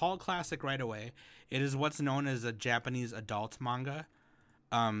became a cult classic right away. It is what's known as a Japanese adult manga.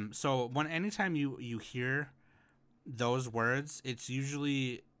 So anytime you hear those words, it's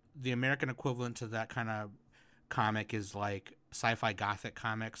usually the American equivalent to that kind of comic is like sci-fi gothic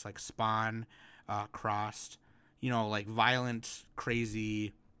comics like Spawn, Crossed, like violent,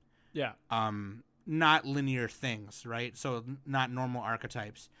 crazy, Yeah. not linear things, right? So not normal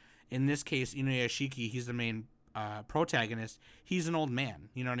archetypes. In this case, Inuyashiki, he's the main protagonist. He's an old man.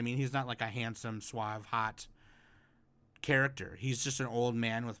 You know what I mean? He's not like a handsome, suave, hot character. He's just an old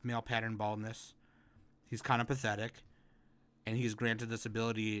man with male pattern baldness. He's kind of pathetic, and he's granted this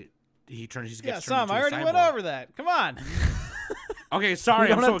ability. He gets turned into I already a went cyborg. over that. Come on. Okay, sorry,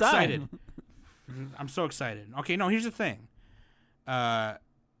 We I'm don't so have time. excited. I'm so excited. Okay, no, here's the thing.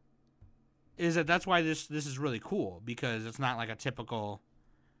 Is that's why this is really cool, because it's not like a typical,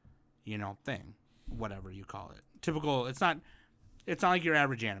 thing, whatever you call it. Typical. It's not like your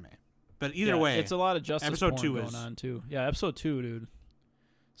average anime. But either way, it's a lot of justice episode porn 2 going is on too. Yeah, episode 2, dude.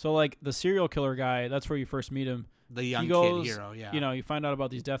 So like the serial killer guy, that's where you first meet him. the young He goes, kid hero. Yeah, You find out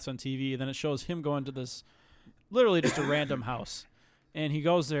about these deaths on TV, and then it shows him going to this, literally just a random house, and he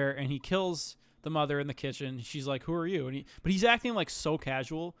goes there and he kills the mother in the kitchen. She's like, "Who are you?" But he's acting like so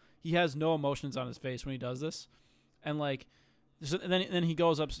casual. He has no emotions on his face when he does this, and like, and then he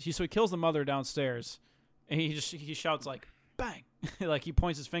goes up. So he kills the mother downstairs, and he shouts like, "Bang!" Like he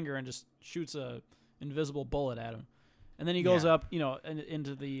points his finger and just shoots a invisible bullet at him, and then he goes Yeah. up,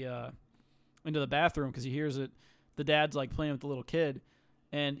 into the bathroom because he hears it. The dad's like playing with the little kid,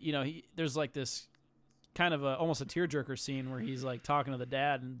 and there's like this kind of almost a tearjerker scene where he's like talking to the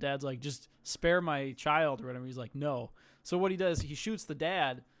dad, and dad's like, "Just spare my child," or whatever. He's like, "No." So what he does, he shoots the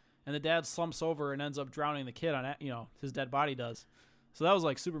dad, and the dad slumps over and ends up drowning the kid on his dead body does. So that was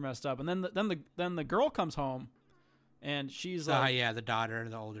like super messed up. And then the girl comes home, and she's like, the daughter,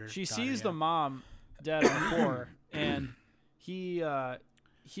 the older. she daughter, sees yeah. the mom dead on the floor, and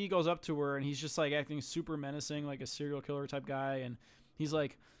he goes up to her, and he's just like acting super menacing, like a serial killer type guy, and he's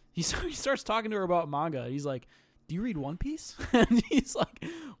like, he starts talking to her about manga. He's like, "Do you read One Piece?" And he's like,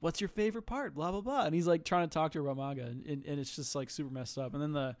 "What's your favorite part?" Blah blah blah, and he's like trying to talk to her about manga, and it's just like super messed up.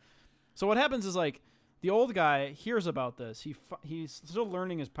 And then so what happens is like the old guy hears about this. He's still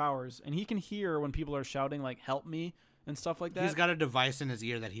learning his powers, and he can hear when people are shouting like, "Help me," and stuff like that. He's got a device in his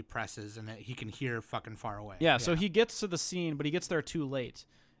ear that he presses, and he can hear fucking far away. Yeah, so he gets to the scene, but he gets there too late.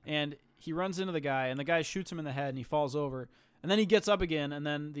 And he runs into the guy, and the guy shoots him in the head, and he falls over. And then he gets up again, and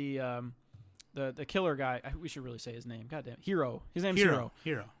then the killer guy, we should really say his name. Goddamn. Hiro. His name's Hiro.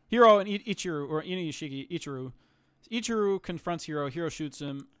 Hiro and Ichiru, or Inuyashiki, Ichiru. Ichiru confronts Hiro. Hiro shoots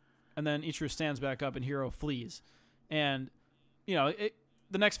him, and then Ichiru stands back up, and Hiro flees. And,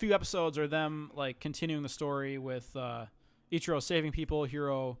 the next few episodes are them, like, continuing the story with Ichiro saving people,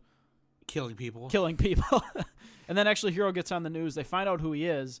 Hiro killing people. And then actually Hiro gets on the news. They find out who he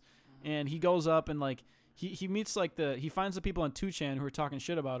is, and he goes up and like he meets like he finds the people on 2chan who are talking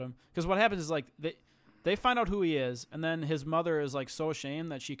shit about him. Because what happens is like they find out who he is, and then his mother is like so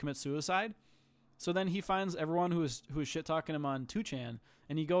ashamed that she commits suicide. So then he finds everyone who is shit talking him on 2chan,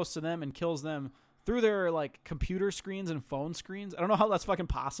 and he goes to them and kills them through their like computer screens and phone screens. I don't know how that's fucking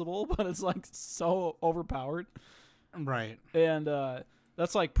possible, but it's like so overpowered. Right. And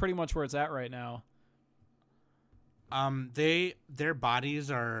that's like pretty much where it's at right now. Their bodies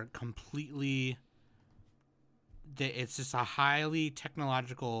are completely. It's just a highly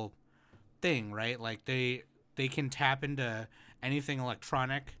technological thing, right? Like they can tap into anything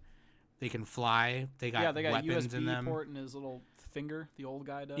electronic. They can fly. They got they got weapons a USB in them. port in his little finger. The old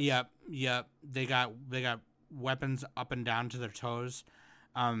guy does. Yep. They got weapons up and down to their toes.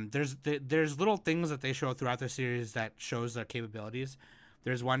 There's little things that they show throughout the series that shows their capabilities.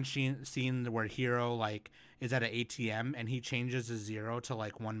 There's one scene where Hiro like is at an ATM and he changes his 0 to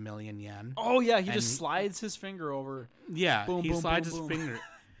like 1 million yen. Oh yeah, he just slides his finger over. Yeah, boom, he boom, slides boom, his boom. finger.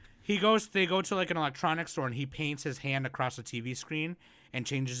 They go to like an electronics store and he paints his hand across the TV screen and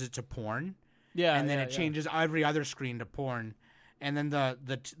changes it to porn. Yeah, and then yeah, it changes every other screen to porn. And then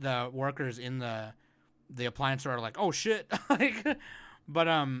the workers in the appliance store are like, "Oh shit!" Like, but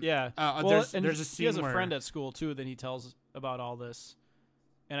Yeah. there's a scene he has a where friend at school too that he tells about all this,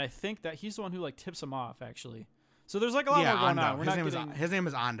 and I think that he's the one who like tips him off actually. So there's like a lot yeah, more going Ando. on. His name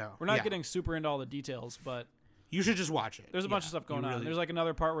is Ando. We're not Yeah. getting super into all the details, but You should just watch it. there's a bunch of stuff going on. really- There's like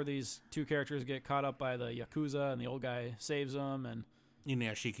another part where these two characters get caught up by the Yakuza, and the old guy saves them, and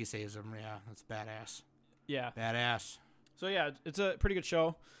Inuyashiki saves him. Yeah, that's badass. yeah. Badass. So yeah, it's a pretty good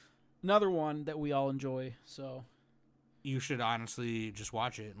show. Another one that we all enjoy. So You should honestly just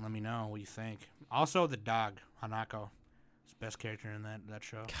watch it and let me know what you think. Also, the dog Hanako, is the best character in that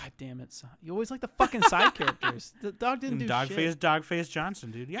show. God damn it, son. You always like the fucking side characters. The dog didn't do shit. Dogface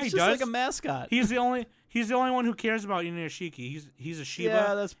Johnson, dude. Yeah, He's he just does. like a mascot. He's the only one who cares about Inuyashiki. He's a Shiba.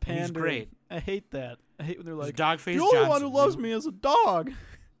 Yeah, that's and pandering. He's great. I hate that. I hate when they're He's like, Dogface the only one Johnson, who loves dude. me is a dog.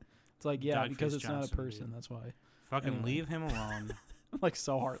 It's like, yeah, Dogface because it's not a Johnson, person. dude. That's why. Fucking Anyway. leave him alone. I'm like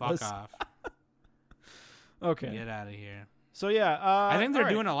so Fuck heartless. off. Okay. Get out of here. So yeah, I think they're all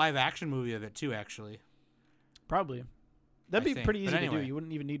right. doing a live action movie of it too. Actually, Probably. That'd be think. pretty But easy to anyway. do. You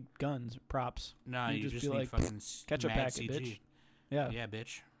wouldn't even need guns, props. no, You'd you just just be need like, fucking catch a mad packet, CG. bitch. Yeah. Yeah,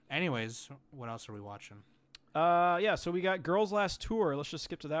 bitch. Anyways, what else are we watching? Yeah. So we got Girls Last Tour. Let's just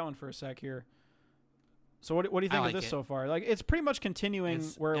skip to that one for a sec here. So what do you think like of this it. so far? Like, it's pretty much continuing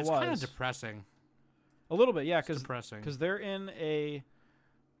where it it's was. kind of depressing. A little bit, yeah, It's depressing. because they're in a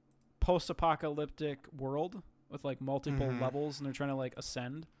post-apocalyptic world with like multiple Mhm. levels, and they're trying to like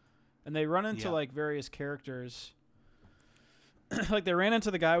ascend, and they run into Yeah. like various characters. Like they ran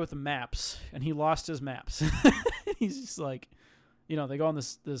into the guy with the maps, and he lost his maps. He's just like, they go on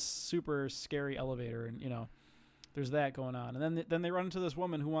this super scary elevator, and there's that going on, and then they run into this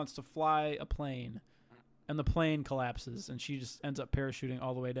woman who wants to fly a plane, and the plane collapses, and she just ends up parachuting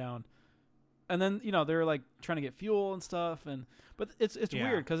all the way down. And then they're like trying to get fuel and stuff, but it's Yeah.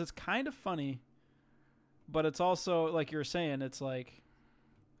 weird because it's kind of funny, but it's also like you're saying, it's like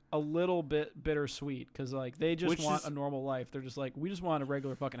a little bit bittersweet because like they just Which want is- a normal life. They're just like, we just want a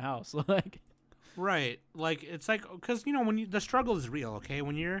regular fucking house. Like, Right. Like it's like because when the struggle is real. Okay,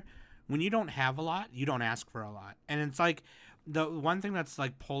 when you don't have a lot, you don't ask for a lot, and it's like the one thing that's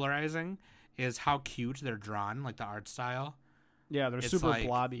like polarizing is how cute they're drawn, like the art style. yeah, they're It's super like-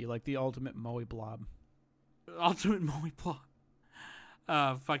 blobby, like the ultimate Moe blob. Ultimate Moe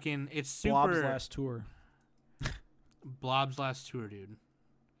blob. Fucking it's super. Blob's Last Tour. Blob's Last Tour, dude.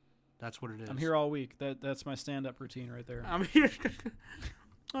 That's what it is. I'm here all week. That's my stand-up routine right there. I'm here.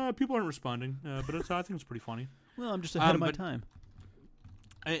 People aren't responding, but I think it's pretty funny. Well, I'm just ahead of my but- time.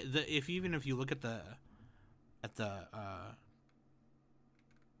 If you look at the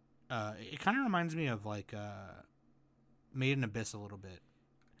it kind of reminds me of like Made in Abyss a little bit.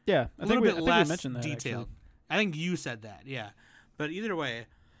 Yeah, A little bit we less mentioned that detailed. actually. I think you said that, yeah. But either way,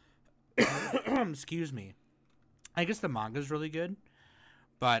 excuse me. I guess the manga's really good,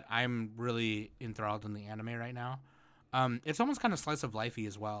 but I'm really enthralled in the anime right now. It's almost kind of slice of lifey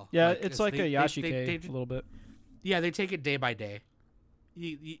as well. Yeah, it's like they- a Yashike they- a little bit. Yeah, they take it day by day.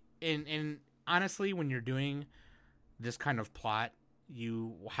 And honestly, when you're doing this kind of plot,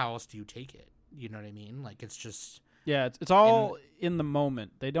 how else do you take it? You know what I mean? Like it's just Yeah, it's all in the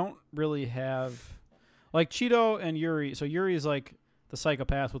moment. They don't really have like Cheeto and Yuri. So Yuri is like the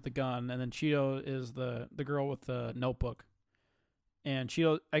psychopath with the gun, and then Cheeto is the girl with the notebook. And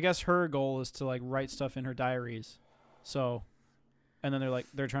Cheeto, I guess her goal is to like write stuff in her diaries. So, and then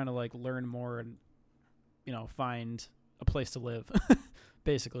they're trying to like learn more and find a place to live,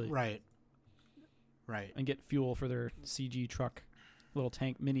 basically, right. and get fuel for their CG truck,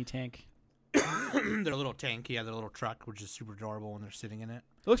 mini tank. Their little tank, yeah, their little truck, which is super adorable when they're sitting in it.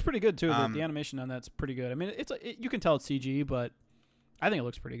 It looks pretty good too. The Um, animation on that's pretty good. I mean, you can tell it's CG, but I think it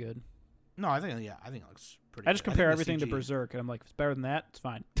looks pretty good. No, I think it looks pretty. I just good. compare think everything to CG Berserk, and I'm like, if it's better than that, it's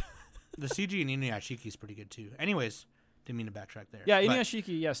fine. The CG in Inuyashiki is pretty good too. Anyways, didn't mean to backtrack there. Yeah, but-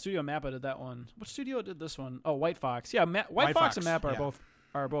 Inuyashiki. Yeah, Studio Mappa did that one. What studio did this one? Oh, White Fox. Yeah, White Fox and Fox, Mappa yeah.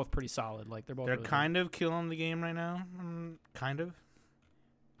 are both pretty solid. Like they're both. They're really kind of killing the game right now. Kind of.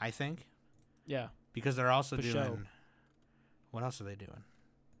 I think good. Yeah. because they're also For doing. show. What else are they doing?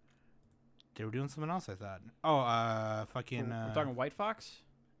 They were doing something else. I thought. Oh, fucking. We're talking White Fox.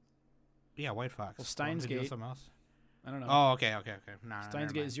 Yeah, White Fox. Well, Or Steins they doing Gate. something else. I don't know. Oh, okay. No,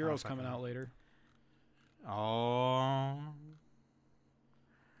 Steins Gate Zero's coming out later. Oh.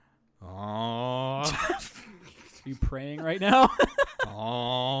 Oh. Are you praying right now?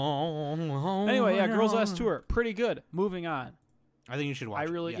 Oh. Anyway, yeah, Girls Last Tour, pretty good. Moving on. I think you should watch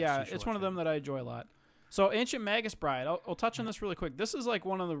it. Yes, you should it's one of watch them that I enjoy a lot. So, Ancient Magus Bride. I'll touch on this really quick. This is like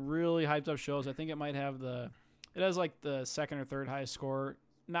one of the really hyped up shows. I think it might have it has like the second or third highest score,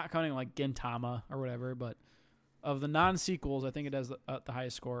 not counting like Gintama or whatever, but of the non sequels, I think it has the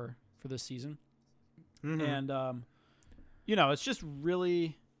highest score for this season. Mhm. And it's just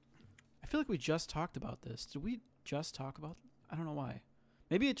really. I feel like we just talked about this. Did we just talk about? I don't know why.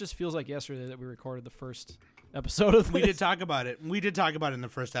 Maybe it just feels like yesterday that we recorded the first episode of this. We did talk about it. We did talk about it in the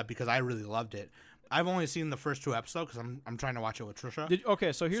first ep because I really loved it. I've only seen the first 2 episodes because I'm trying to watch it with Trisha.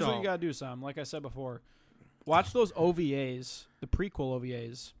 Okay, so here's what you gotta do, Sam. Like I said before, watch those OVAs, the prequel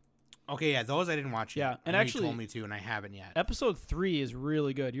OVAs. Okay, yeah, those I didn't watch yet. Yeah, and I know actually, you told me to, and I haven't yet. Episode 3 is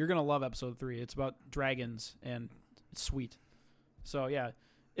really good. You're gonna love episode 3. It's about dragons and it's sweet. So yeah,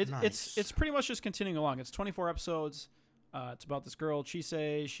 Nice. it's pretty much just continuing along. It's 24 episodes. It's about this girl,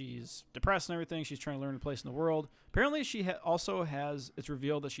 Chise. She's depressed and everything. She's trying to learn her place in the world. Apparently, she also has. It's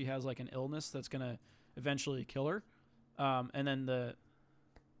revealed that she has like an illness that's gonna eventually kill her. And then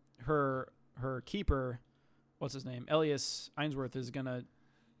her keeper, what's his name, Elias Ainsworth, is gonna.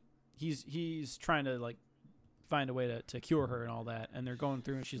 He's trying to like find a way to cure her and all that. And they're going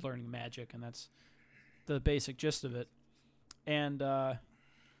through and she's learning magic, and that's the basic gist of it. And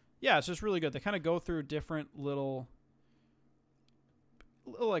yeah, it's just really good. They kind of go through different little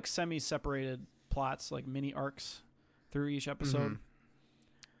like semi-separated plots, like mini arcs through each episode.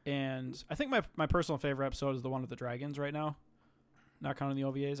 And I think my personal favorite episode is the one with the dragons right now, not counting the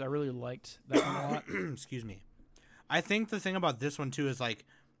OVAs. I really liked that one a lot. Excuse me. I think the thing about this one too is like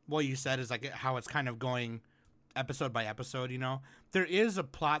what you said is like how it's kind of going episode by episode, you know. There is a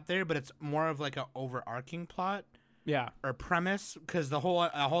plot there, but it's more of like an overarching plot. Yeah. Or premise, because the whole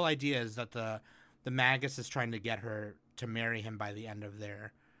idea is that the Magus is trying to get her to marry him by the end of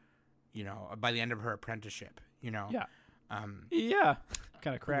by the end of her apprenticeship, you know. Yeah. Yeah.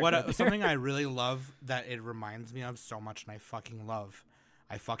 Kind of cracked. Something I really love that it reminds me of so much, and I fucking love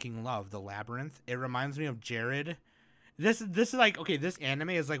the Labyrinth. It reminds me of Jared. This is like, okay, this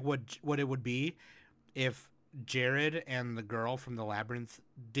anime is like what it would be if Jared and the girl from the Labyrinth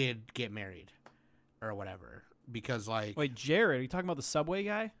did get married or whatever. Because like, wait, Jared, are you talking about the subway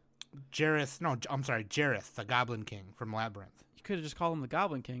guy? Jareth, no, I'm sorry, Jareth, the Goblin King from Labyrinth. You could have just called him the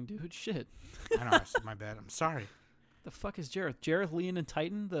Goblin King, dude. Shit. I know, my bad. I'm sorry. The fuck is Jareth? Jareth, Leon, and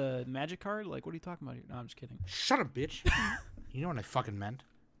Titan, the magic card? Like, what are you talking about here? No, I'm just kidding. Shut up, bitch. You know what I fucking meant.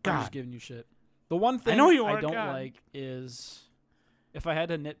 I'm God. just giving you shit. The one thing I know you are, I don't God. like is, if I had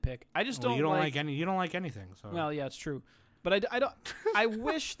to nitpick, I just don't. You don't like anything. So. Well, yeah, it's true, but I don't. I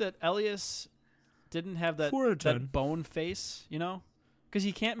wish that Elias didn't have that bone face, you know, because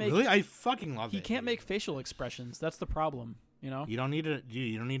he can't make. Really, I fucking love it. He can't make facial expressions. That's the problem, you know. You don't need to.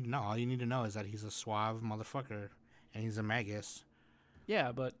 You don't need to know. All you need to know is that he's a suave motherfucker, and he's a Magus.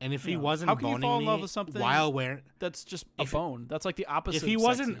 Yeah, but and if he know, wasn't how can you boning fall in me love with something while wearing that's just a bone? That's like the opposite. If he of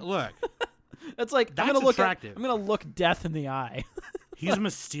wasn't, sexy. look, that's like that's I'm gonna attractive. I'm gonna look death in the eye. He's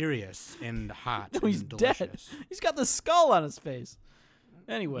mysterious and hot. No, he's and delicious. dead. He's got the skull on his face.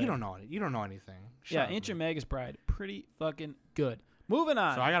 Anyway, you don't know it. You don't know anything. Yeah, Ancient Magus Bride, pretty fucking good. Moving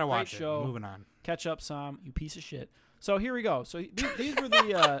on. So I gotta watch show. it. Moving on. Catch up, Sam. You piece of shit. So here we go. So these were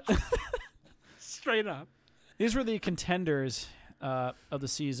the straight up. These were the contenders of the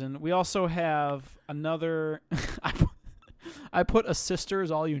season. We also have another. I put A Sister Is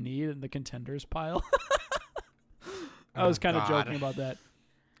All You Need in the contenders pile. I was kind of joking about that.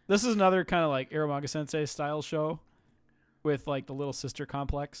 This is another kind of like Aromaga Sensei style show with like the little sister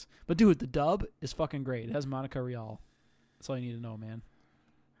complex. But dude, the dub is fucking great. It has Monica Rial. That's all you need to know, man.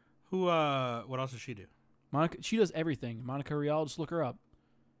 Who? What else does she do? Monica. She does everything. Monica Rial. Just look her up.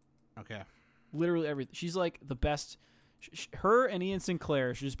 Okay. Literally everything. She's like the best. Her and Ian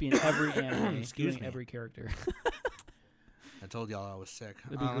Sinclair should just be in every anime. Excuse me. Every character. I told y'all I was sick.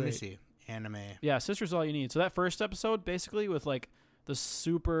 Let me see. Anime. Yeah, Sister's All You Need. So that first episode, basically, with like the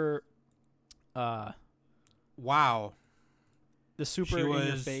super, wow, the super in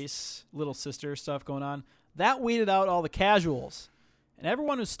your face little sister stuff going on. That weeded out all the casuals, and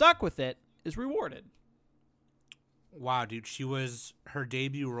everyone who stuck with it is rewarded. Wow, dude, her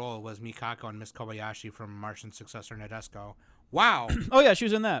debut role was Mikako and Miss Kobayashi from Martian Successor Nadesco. Wow. Oh yeah, she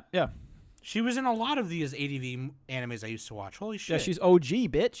was in that. Yeah. She was in a lot of these ADV animes I used to watch. Holy shit. Yeah, she's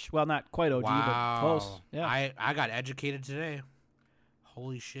OG, bitch. Well, not quite OG, wow. but close. Yeah. I got educated today.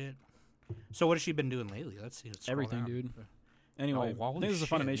 Holy shit. So what has she been doing lately? Let's see. Everything, dude. Anyway, I think this is a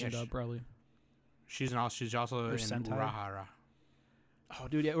Funimation dub, probably. She's also in Sentai. Urahara. Oh,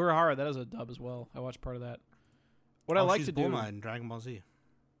 dude, yeah, Urahara, that is a dub as well. I watched part of that. What I like to do Bulma in Dragon Ball Z.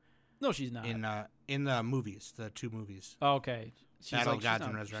 No, she's not. In the movies, the 2 movies. Oh, okay. Battle of Gods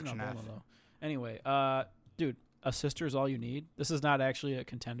and Resurrection F. Though. Anyway, dude, A Sister Is All You Need. This is not actually a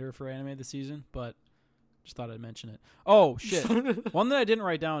contender for anime this season, but just thought I'd mention it. Oh, shit. One that I didn't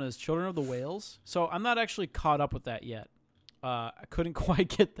write down is Children of the Whales. So I'm not actually caught up with that yet. I couldn't quite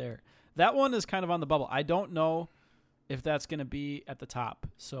get there. That one is kind of on the bubble. I don't know if that's going to be at the top,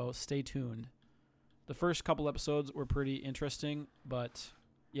 so stay tuned. The first couple episodes were pretty interesting, but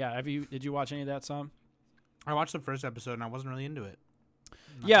yeah, did you watch any of that, Sam? I watched the first episode and I wasn't really into it.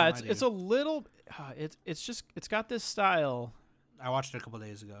 Not Yeah, gonna lie to it's you. a little it's got this style I watched it a couple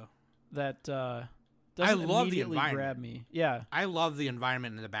days ago. that doesn't I love the immediately environment. grab me. Yeah. I love the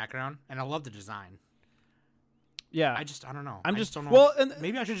environment in the background, and I love the design. Yeah. I don't know. I'm I just don't know. well, and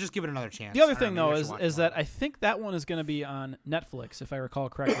Maybe I should just give it another chance. the other I don't thing know, though maybe I should is watch that I think that one is going to be on Netflix if I recall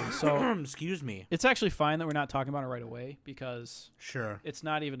correctly. So more. Excuse me. it's actually fine that we're not talking about it right away because Sure. it's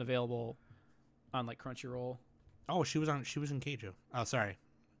not even available on like Crunchyroll. Oh, she was in Keijo. Oh, sorry.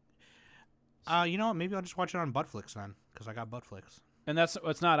 You know what? Maybe I'll just watch it on Buttflix then, because I got Buttflix. And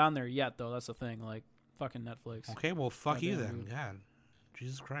it's not on there yet though. That's the thing. Like fucking Netflix. Okay, well, fuck you Goddamn then. dude. God,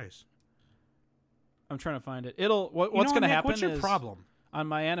 Jesus Christ. I'm trying to find it. You know What's what, going to Nick? happen What's your is problem? on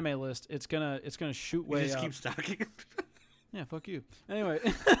my anime list, it's gonna shoot You way just up. keep stalking. Yeah, fuck you. Anyway,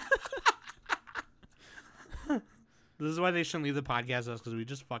 This is why they shouldn't leave the podcast us, because we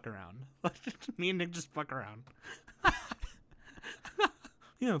just fuck around. Me and Nick just fuck around.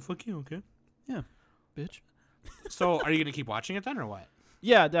 Yeah, fuck you. Okay. bitch. So, are you gonna keep watching it then, or what?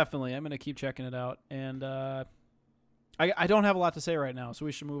 Yeah, definitely. I'm gonna keep checking it out, and I don't have a lot to say right now, so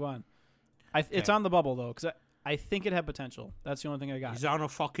we should move on. It's Okay. on the bubble though, because I think it had potential. That's the only thing I got. He's on a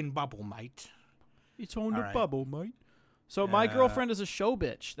fucking bubble, mate. It's on the Alright. bubble, mate. So my girlfriend is a show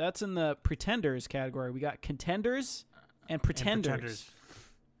bitch. That's in the pretenders category. We got contenders and pretenders.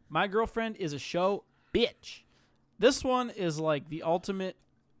 My girlfriend is a show bitch. This one is like the ultimate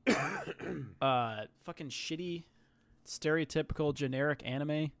fucking shitty, stereotypical, generic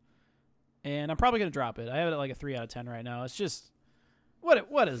anime. And I'm probably going to drop it. I have it at like a 3 out of 10 right now. It's just,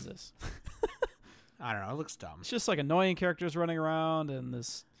 what is this? I don't know. It looks dumb. It's just like annoying characters running around and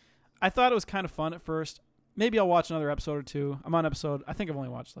this. I thought it was kind of fun at first. Maybe I'll watch another episode or two. I'm on episode, I think I've only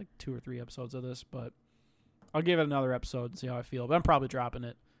watched like 2 or 3 episodes of this, but I'll give it another episode and see how I feel. But I'm probably dropping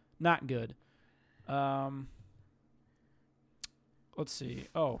it. Not good. Let's see.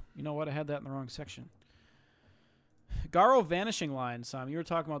 Oh, you know what? I had that in the wrong section. Garo Vanishing Line, Sam. You were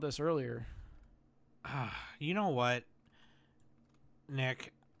talking about this earlier. You know what,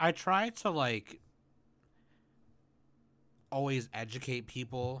 Nick? I try to like always educate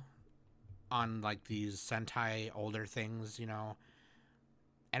people on like these Sentai older things, you know.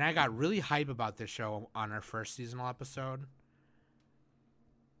 And I got really hype about this show on our first seasonal episode.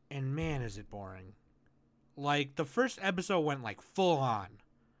 And man, is it boring. Like the first episode went like full on.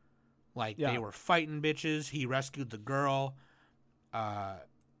 Like Yeah. they were fighting bitches, he rescued the girl. And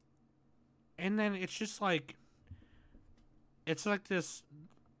then it's just like it's like this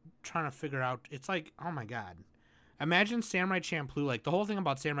trying to figure out, it's like, oh my god. Imagine Samurai Champloo, like the whole thing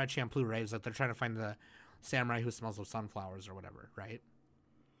about Samurai Champloo, right, is like they're trying to find the samurai who smells of sunflowers or whatever, right?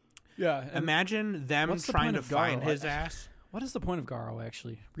 Yeah. Imagine them what's the trying point to of find Garo? his ass. What is the point of Garo,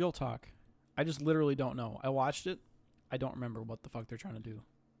 actually? Real talk. I just literally don't know. I watched it. I don't remember what the fuck they're trying to do.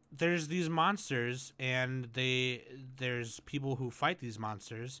 There's these monsters, and there's people who fight these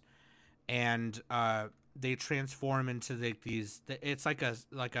monsters, and they transform into these. It's like a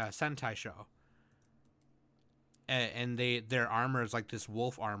Sentai show, and their armor is like this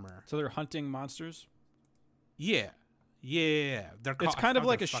wolf armor. So they're hunting monsters? Yeah. They're It's kind of I forgot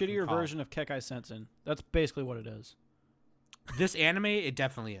like a they're fucking shittier called. version of Kekai Sensen. That's basically what it is. This anime, it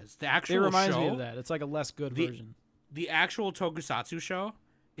definitely is. The It actual reminds show, me of that. It's like a less good version. the actual Tokusatsu show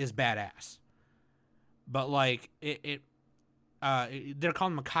is badass, but like they're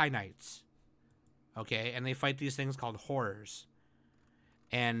called Makai Knights, okay, and they fight these things called horrors,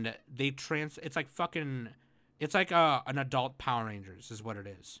 and they it's like fucking, it's like an adult Power Rangers is what it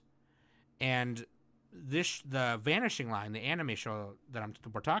is, and the Vanishing Line, the anime show that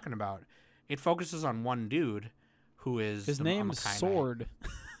we're talking about, it focuses on one dude who is His a name's Makai Knight. Sword.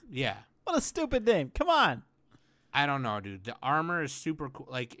 Yeah. What a stupid name. Come on. I don't know, dude. The armor is super cool.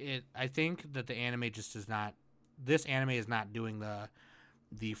 Like it, I think that the anime just does not. This anime is not doing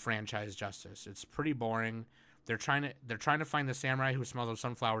the franchise justice. It's pretty boring. They're trying to find the samurai who smells of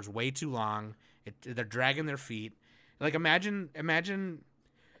sunflowers way too long. They're dragging their feet. Like imagine,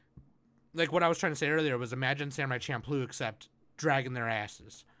 like what I was trying to say earlier was imagine Samurai Champloo except dragging their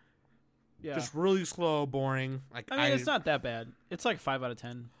asses. Yeah. Just really slow, boring. Like I mean, it's not that bad. It's like 5 out of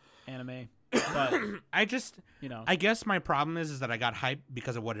 10 anime. But, I just. you know. I guess my problem is that I got hyped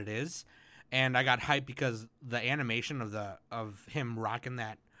because of what it is, and I got hyped because the animation of him rocking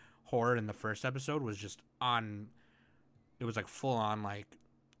that horror in the first episode was just on. It was like full on, like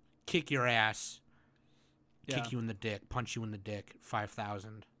kick your ass, kick you in the dick, punch you in the dick,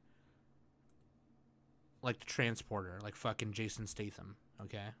 5,000. Like the transporter, like fucking Jason Statham.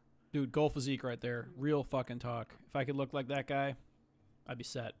 Okay. Dude, goal physique right there. Real fucking talk. If I could look like that guy, I'd be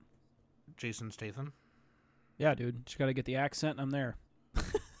set. Jason Statham. Yeah, dude. Just got to get the accent and I'm there.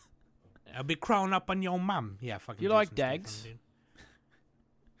 I'll be crawling up on your mom. Yeah, fucking. You like Jason Dags? Statham, dude.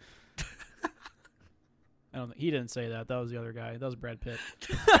 I don't think he didn't say that. That was the other guy. That was Brad Pitt.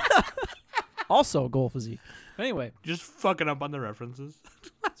 Also goal physique. Anyway, Just fucking up on the references.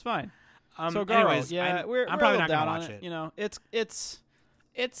 it's fine. So Garo, anyways, yeah, we're I'm a probably little not down gonna on watch it. it. You know, it's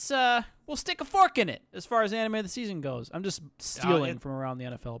we'll stick a fork in it as far as anime of the season goes. I'm just stealing from around the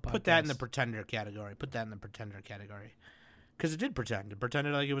NFL podcast. Put that in the pretender category. Because it did pretend. It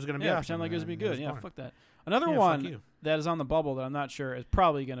pretended like it was going to be yeah, awesome. pretend like it was and be good. Yeah, boring. fuck that. Another Yeah, fuck one you. that is on the bubble that I'm not sure is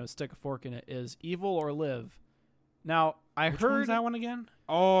probably going to stick a fork in it is Evil or Live. Now, I Which heard one's that one again?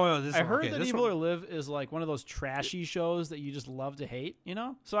 Oh, this I one. heard Okay, that this Evil one- or Live is like one of those trashy shows that you just love to hate, you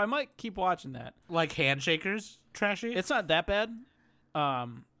know? So I might keep watching that. like Handshakers, trashy. It's not that bad.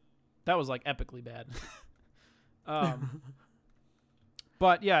 That was like epically bad.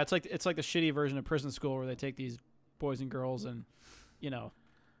 But yeah, it's like the shitty version of Prison School where they take these boys and girls and, you know,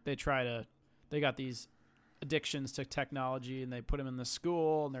 they got these addictions to technology and they put them in the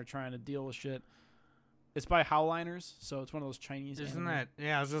school and they're trying to deal with shit. It's by Howliners, so it's one of those Chinese. Isn't anime. that?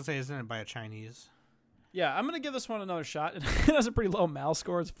 Yeah, I was gonna say, isn't it by a Chinese? Yeah, I'm gonna give this one another shot. It has a pretty low Mal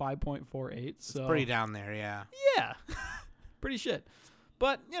score. It's 5.48. So It's pretty down there. Yeah. yeah, pretty shit.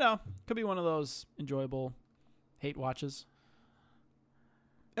 But you know, could be one of those enjoyable hate watches.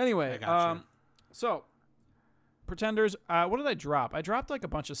 Anyway, I gotcha. so Pretenders. What did I drop? I dropped like a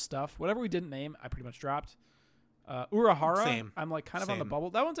bunch of stuff. Whatever we didn't name, I pretty much dropped. Urahara. Same. I'm like kind of on the Same. bubble.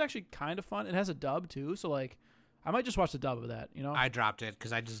 That one's actually kind of fun. It has a dub too, so like I might just watch the dub of that. You know, I dropped it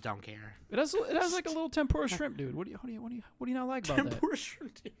because I just don't care. it has like a little tempura shrimp, dude. What do you not like about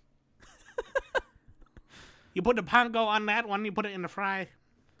that? You put the pango on that one. You put it in the fry.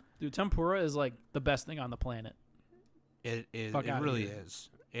 Dude, tempura is like the best thing on the planet. It is. Fuck It outta really here. is.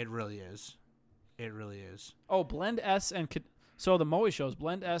 It really is. It really is. Oh, Blend S and so the Moe shows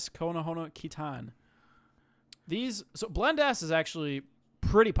Blend S, Konohana, Kitan. Blend S is actually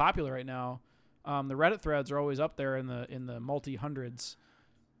pretty popular right now. The Reddit threads are always up there in the multi hundreds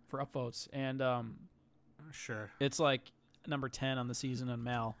for upvotes, and Sure. it's like number 10 on the season on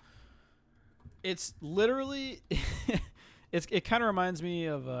Mal. It's literally, it kind of reminds me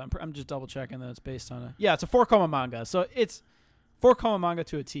of. I'm just double checking that it's based on it's a 4-koma manga, so it's 4-koma manga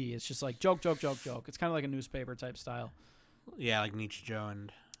to a T. It's just like joke. It's kind of like a newspaper type style. Yeah, like Nietzsche Joe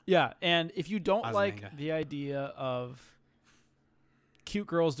and. Yeah, and if you don't like Azumanga. the idea of cute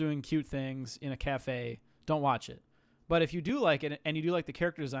girls doing cute things in a cafe, don't watch it. But if you do like it and you do like the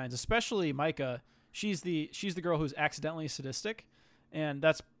character designs, especially Micah, she's the girl who's accidentally sadistic, and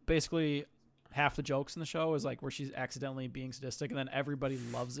that's basically half the jokes in the show is like where she's accidentally being sadistic, and then everybody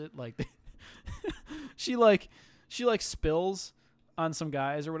loves it. Like she spills on some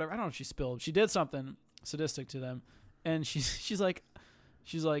guys or whatever. I don't know if she spilled. She did something sadistic to them, and she's like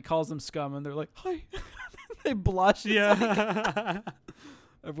calls them scum, and they're like, hi. They blush. It's like-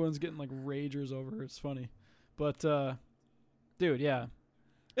 everyone's getting like ragers over her. It's funny. But dude, yeah.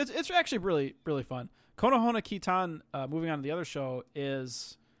 It's actually really, really fun. Konohana Kitan, moving on to the other show,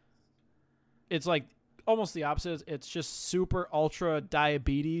 it's like almost the opposite. It's just super ultra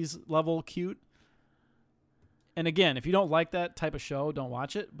diabetes level cute. And again, if you don't like that type of show, don't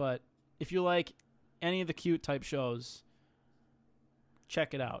watch it. But if you like any of the cute type shows,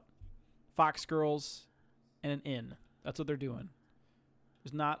 check it out. Fox Girls and an Inn. That's what they're doing.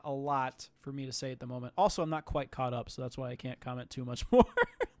 There's not a lot for me to say at the moment. Also, I'm not quite caught up, so that's why I can't comment too much more.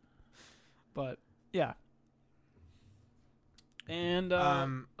 But yeah. And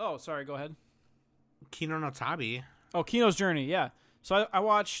oh, sorry, go ahead. Kino no Tabi. Oh, Kino's Journey, yeah. So I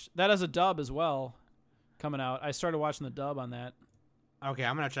watched that as a dub as well, coming out. I started watching the dub on that. Okay,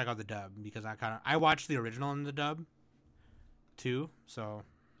 I'm gonna check out the dub because I watched the original in the dub too. So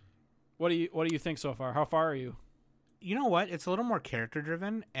What do you think so far? How far are you? you know what? It's a little more character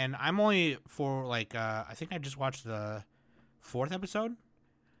driven, and I'm only for like I think I just watched the 4th episode.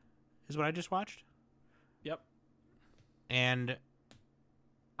 Is what I just watched, Yep. and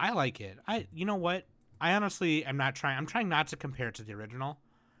I like it. You know what? I honestly am not trying. I'm trying not to compare it to the original,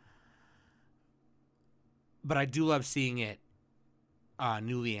 but I do love seeing it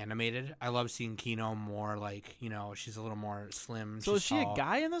newly animated. I love seeing Kino more like, she's a little more slim. So she's is she tall. a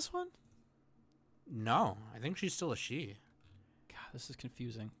guy in this one? No, I think she's still a she. God, this is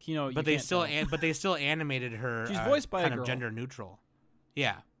confusing. Kino, you But they can't still tell. but they still animated her. She's voiced by a kind girl. of gender neutral.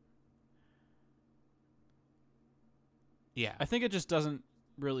 Yeah. Yeah. I think it just doesn't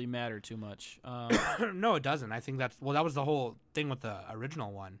really matter too much. No, it doesn't. I think that was the whole thing with the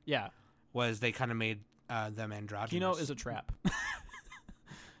original one. Yeah, Was they kind of made them androgynous. Kino is a trap.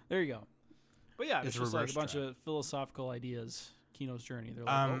 There you go. But yeah, it's It's a just like a reverse bunch trap. of philosophical ideas. Kino's journey. They're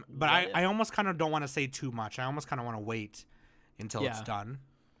like, oh, but what if? I almost kind of don't want to say too much. I almost kind of want to wait until it's Yeah. done.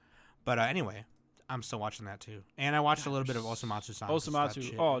 But anyway, I'm still watching that too. And I watched a little bit of Osamatsu-san.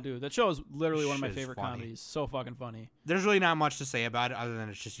 Osamatsu. Oh, dude, that show is literally one of my Shit is favorite funny. comedies. So fucking funny. There's really not much to say about it other than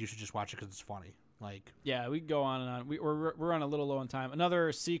it's just you should just watch it because it's funny. Like, Yeah, we can go on and on. We're on a little low on time.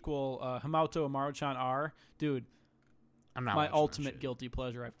 Another sequel, Hamato Maruchan R. Dude, I'm not my watching that ultimate shit. guilty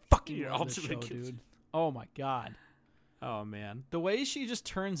pleasure. I fucking Your love this show, ultimate guilty- dude. Oh my god. Oh man. The way she just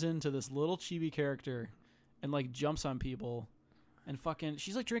turns into this little chibi character and like jumps on people and fucking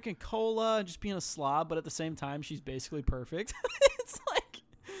she's like drinking cola and just being a slob, but at the same time she's basically perfect. It's like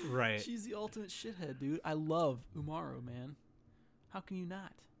Right. she's the ultimate shithead, dude. I love Umaru, man. How can you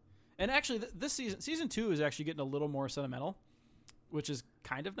not? And actually this season 2 is actually getting a little more sentimental, which is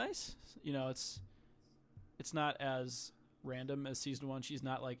kind of nice. You know, it's not as random as season 1. She's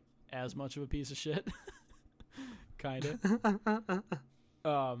not like as much of a piece of shit. Kind of.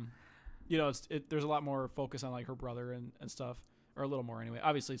 You know, there's a lot more focus on like her brother and stuff, or a little more anyway.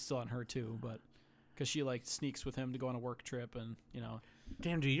 Obviously, it's still on her too, but because she like sneaks with him to go on a work trip, and you know,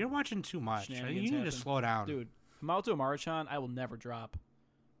 Damn, dude, you're watching too much. You Shenanigans need to happen. slow down. dude, Hamato Maruchan, I will never drop.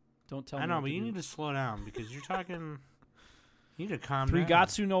 Don't tell me. I know, what but to you do. need to slow down because you're talking. You need to calm down.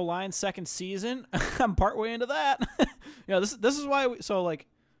 Rigatsu no Line second season. I'm partway into that. Yeah, this is why. So like,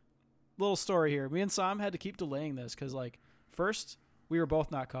 little story here. Me and Sam had to keep delaying this because like first we were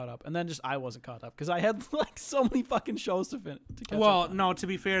both not caught up, and then just I wasn't caught up because I had like so many fucking shows to catch Well, up on. no, to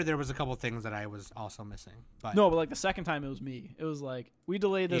be fair, there was a couple things that I was also missing. But No, but like the second time it was me. It was like we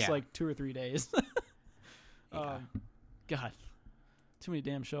delayed this Yeah. like 2 or 3 days. Yeah. God, too many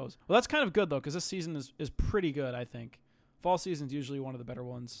damn shows. Well, that's kind of good though because this season is pretty good. I think fall season's usually one of the better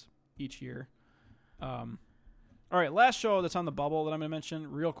ones each year. All right, last show that's on the bubble that I'm gonna mention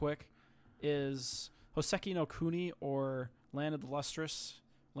real quick is Hoseki no Kuni, or Land of the Lustrous,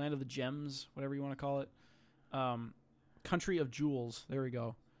 Land of the Gems, whatever you want to call it. Country of Jewels. There we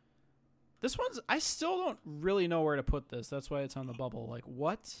go. This one's, I still don't really know where to put this. That's why it's on the bubble. Like,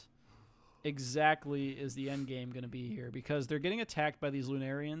 what exactly is the end game going to be here? Because they're getting attacked by these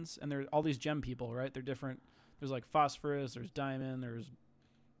Lunarians, and they're all these gem people, right? They're different. There's like Phosphorus, there's Diamond, there's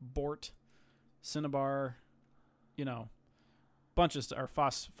Bort, Cinnabar, you know, bunch of or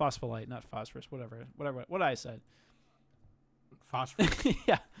Phospholite, not Phosphorus, whatever what I said. phosphorus.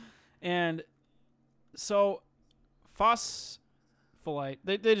 Yeah. And so Phospholite,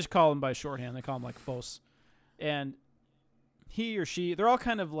 they just call him by shorthand. They call him like Phos. And he or she, they're all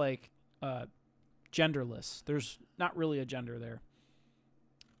kind of like genderless. There's not really a gender there.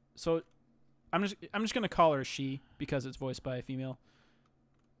 So I'm just going to call her she because it's voiced by a female.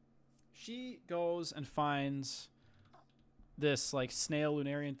 She goes and finds this like snail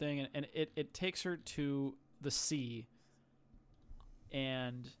Lunarian thing, and it takes her to the sea.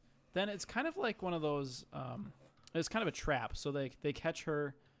 And then it's kind of like one of those it's kind of a trap. So they catch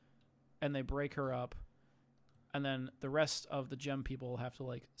her and they break her up, and then the rest of the gem people have to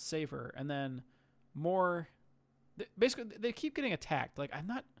like save her, and then basically they keep getting attacked. Like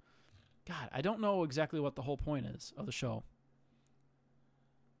I don't know exactly what the whole point is of the show.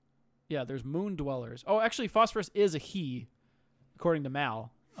 Yeah, there's moon dwellers. Oh, actually Phosphorus is a he, according to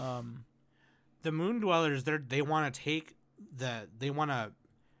Mal. The moon dwellers, they want to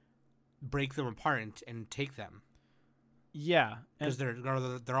break them apart and take them Yeah, and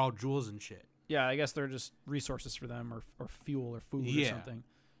because they're all jewels and shit. yeah, I guess they're just resources for them, or fuel or food or Yeah. something.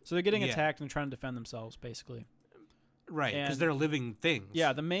 So they're getting Yeah. attacked and trying to defend themselves, basically. Right, because And- they're living things.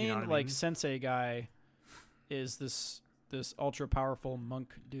 Yeah, the main You know what I like mean? sensei guy is this ultra powerful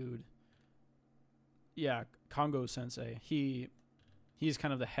monk dude. Yeah, Kongo sensei. He's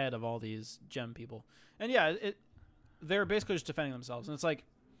kind of the head of all these gem people. And yeah, they're basically just defending themselves. And it's like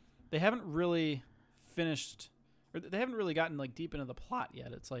they haven't really finished, or they haven't really gotten like deep into the plot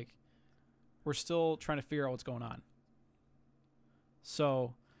yet. It's like we're still trying to figure out what's going on.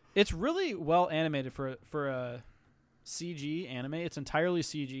 So it's really well animated for a CG anime. It's entirely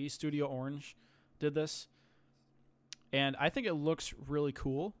CG. Studio Orange did this. And I think it looks really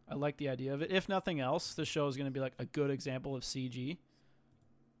cool. I like the idea of it. If nothing else, this show is going to be like a good example of CG.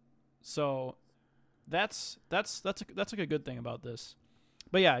 So that's like a good thing about this.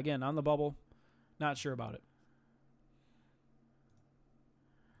 But yeah, again, on the bubble, not sure about it.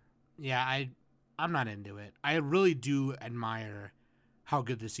 Yeah, I'm not into it. I really do admire how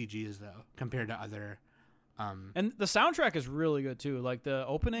good the CG is though, compared to other And the soundtrack is really good too. Like the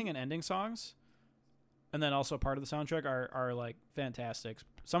opening and ending songs, and then also part of the soundtrack are like fantastic.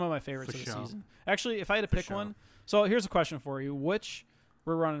 Some of my favorites For of the sure. season. Actually, if I had to pick sure. one, so here's a question for you: we're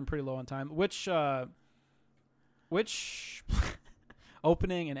running pretty low on time. Which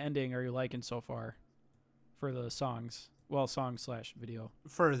opening and ending are you liking so far for the songs? Well, song/video.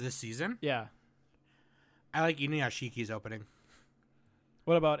 For this season, Yeah. I like Inuyashiki's opening.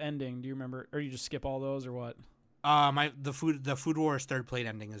 What about ending? Do you remember, or you just skip all those, or what? The Food Wars third plate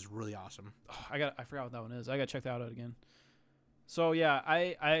ending is really awesome. Oh, I forgot what that one is. I gotta check that out again. So yeah,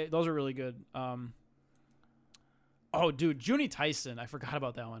 I those are really good. Oh dude, Junie Tyson. I forgot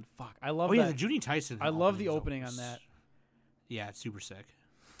about that one. Fuck, I love Oh yeah, that. the Junie Tyson. I love the opening opening is on that. Yeah, it's super sick.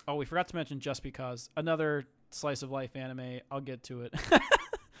 Oh, we forgot to mention Just Because, another slice of life anime. I'll get to it.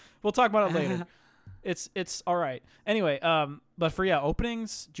 We'll talk about it later. It's all right. Anyway, but for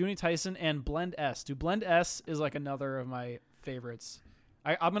openings, Junie Tyson and Blend S. Dude, Blend S is like another of my favorites.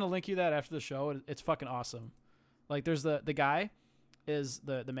 I'm gonna link you that after the show. It's fucking awesome. Like there's the guy is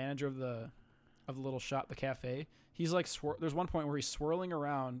the manager of the little shop, the cafe. He's like there's one point where he's swirling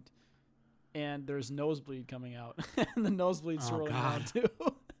around and there's nosebleed coming out. And the nosebleed swirling around too.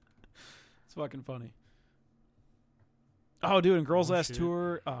 It's fucking funny. Oh, dude, and Girls Last shit.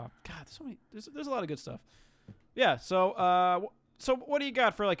 Tour. Oh, God, there's so many. There's a lot of good stuff. Yeah. So, so what do you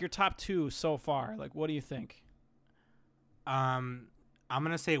got for like your top two so far? Like, what do you think? I'm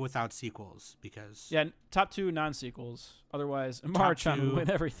gonna say without sequels because Yeah, top two non-sequels. Otherwise, March-on two. would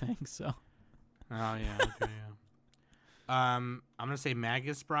win everything. So, Oh yeah, okay, yeah. I'm gonna say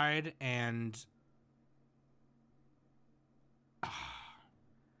Magus Bride and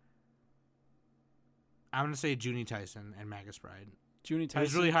I'm gonna say Junie Tyson and Magus Bride. Junie Tyson. It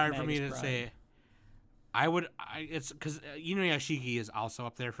was really hard for me Magus to Bride. say. It's because Inuyashiki is also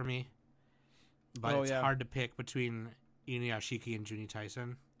up there for me, but Oh, it's yeah. hard to pick between Inuyashiki and Junie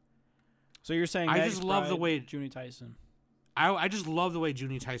Tyson. So you're saying I Magus just love the Bride, way- Junie Tyson. I just love the way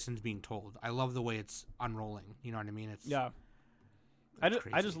Junie Tyson's being told. I love the way it's unrolling. You know what I mean? It's Yeah. it's I just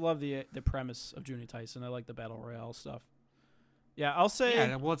crazy. love the premise of Junie Tyson. I like the battle royale stuff. Yeah, I'll say.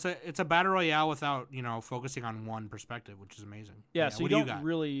 Yeah, well, it's a battle royale without focusing on one perspective, which is amazing. Yeah, so you what do don't got?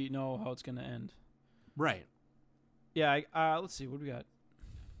 really know how it's gonna end. Right. Yeah, let's see. What do we got?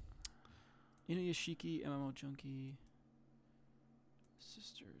 Inuyashiki, MMO Junkie,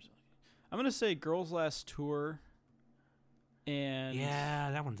 Sisters. I'm going to say Girls Last Tour. And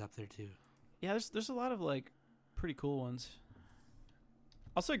Yeah, that one's up there too. yeah, there's a lot of like pretty cool ones.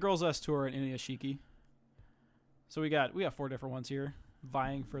 I'll say Girls Last Tour and Inuyashiki. So we got 4 different ones here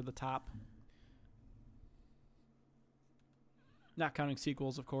vying for the top. Not counting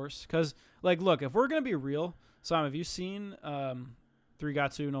sequels, of course. Because, like, look, if we're going to be real, Sam, have you seen Three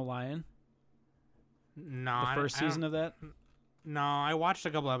Gatsu no Lion? No, The first season of that? No, I watched a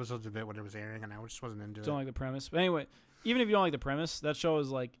couple episodes of it when it was airing, and I just wasn't into Don't it. like the premise. But anyway, even if you don't like the premise, that show is,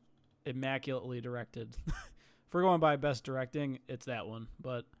 like, immaculately directed. If we're going by best directing, it's that one.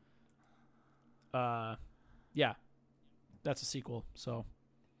 But, yeah. That's a sequel. So,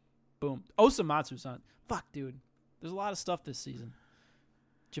 boom. Osamatsu-san. Fuck, dude. There's a lot of stuff this season.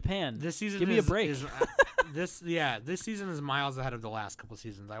 Japan. This season, Give me a break. This season is miles ahead of the last couple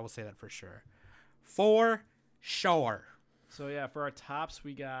seasons. I will say that for sure. For sure. So yeah, for our tops,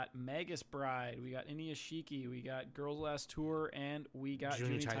 we got Magus Bride, we got Inuyashiki, we got Girls Last Tour, and we got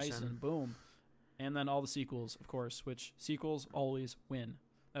Junie Junie Tyson. Tyson. Boom. And then all the sequels, of course, which sequels always win.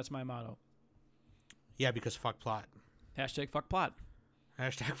 That's my motto. Yeah, because fuck plot. Hashtag fuck plot.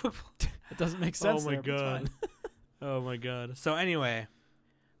 Hashtag fuck plot. It doesn't make sense. Oh my there, but it's God. fine. Oh my god. So anyway,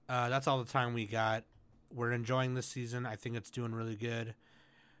 that's all the time we got. We're enjoying this season. I think it's doing really good.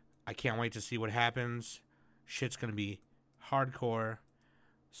 I can't wait to see what happens. Shit's gonna be hardcore.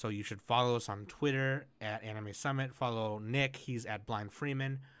 So you should follow us on Twitter at Anime Summit. Follow Nick, he's at Blind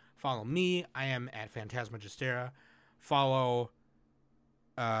Freeman. Follow me, I am at Phantasma Gestera. Follow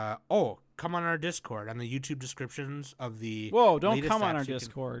come on our Discord on the YouTube descriptions of the Whoa, don't latest come on apps our you can-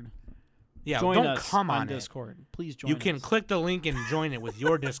 Discord. Yeah, Join don't us come on it. Discord. Please join You us. can click the link and join it with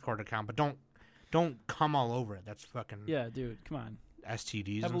your Discord account, but don't come all over it. That's fucking Yeah, dude, come on.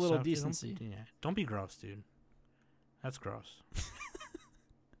 STDs. Have a and little stuff, dude. decency. Don't be gross, dude. That's gross.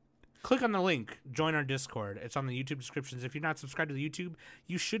 Click on the link. Join our Discord. It's on the YouTube descriptions. If you're not subscribed to the YouTube,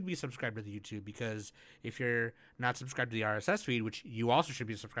 you should be subscribed to the YouTube, because if you're not subscribed to the RSS feed, which you also should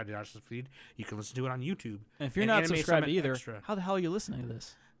be subscribed to the RSS feed, you can listen to it on YouTube. And if you're And not Anime subscribed Summit either, Extra. how the hell are you listening to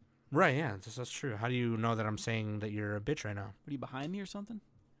this? Right, yeah, that's true. How do you know that I'm saying that you're a bitch right now? What are you behind me or something?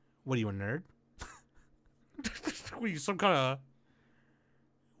 What are you, a nerd? What are you, some kind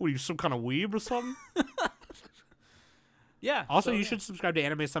of weeb or something? Yeah. Also, so, you yeah. should subscribe to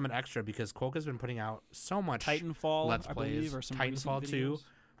Anime Summit Extra because Quokka's been putting out so much Titanfall, Let's I Plays. believe, or some Titanfall recent 2. videos.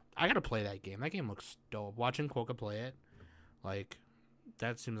 I gotta play that game. That game looks dope. Watching Quokka play it, like,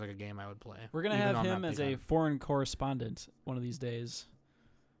 that seems like a game I would play. We're gonna even have though I'm him not as big a on- foreign correspondent one of these days.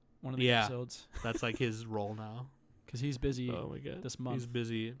 One of the Yeah. episodes, That's like his role now. because he's busy Oh my god, this month. He's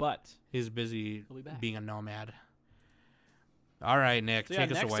busy. But He's busy he'll be back. being a nomad. All right, Nick, So yeah,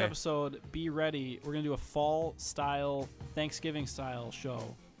 take us next away. episode, be ready. We're gonna do a fall style, Thanksgiving style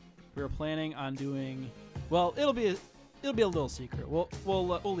show. We were planning on doing. Well, it'll be a little secret. We'll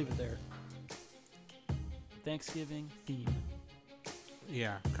leave it there. Thanksgiving theme.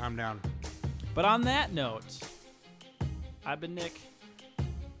 Yeah, calm down. But on that note, I've been Nick.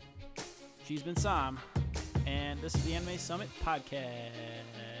 She's been Sam, and this is the Anime Summit podcast.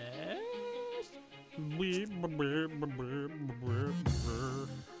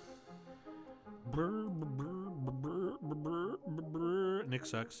 Nick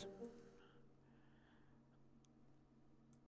sucks.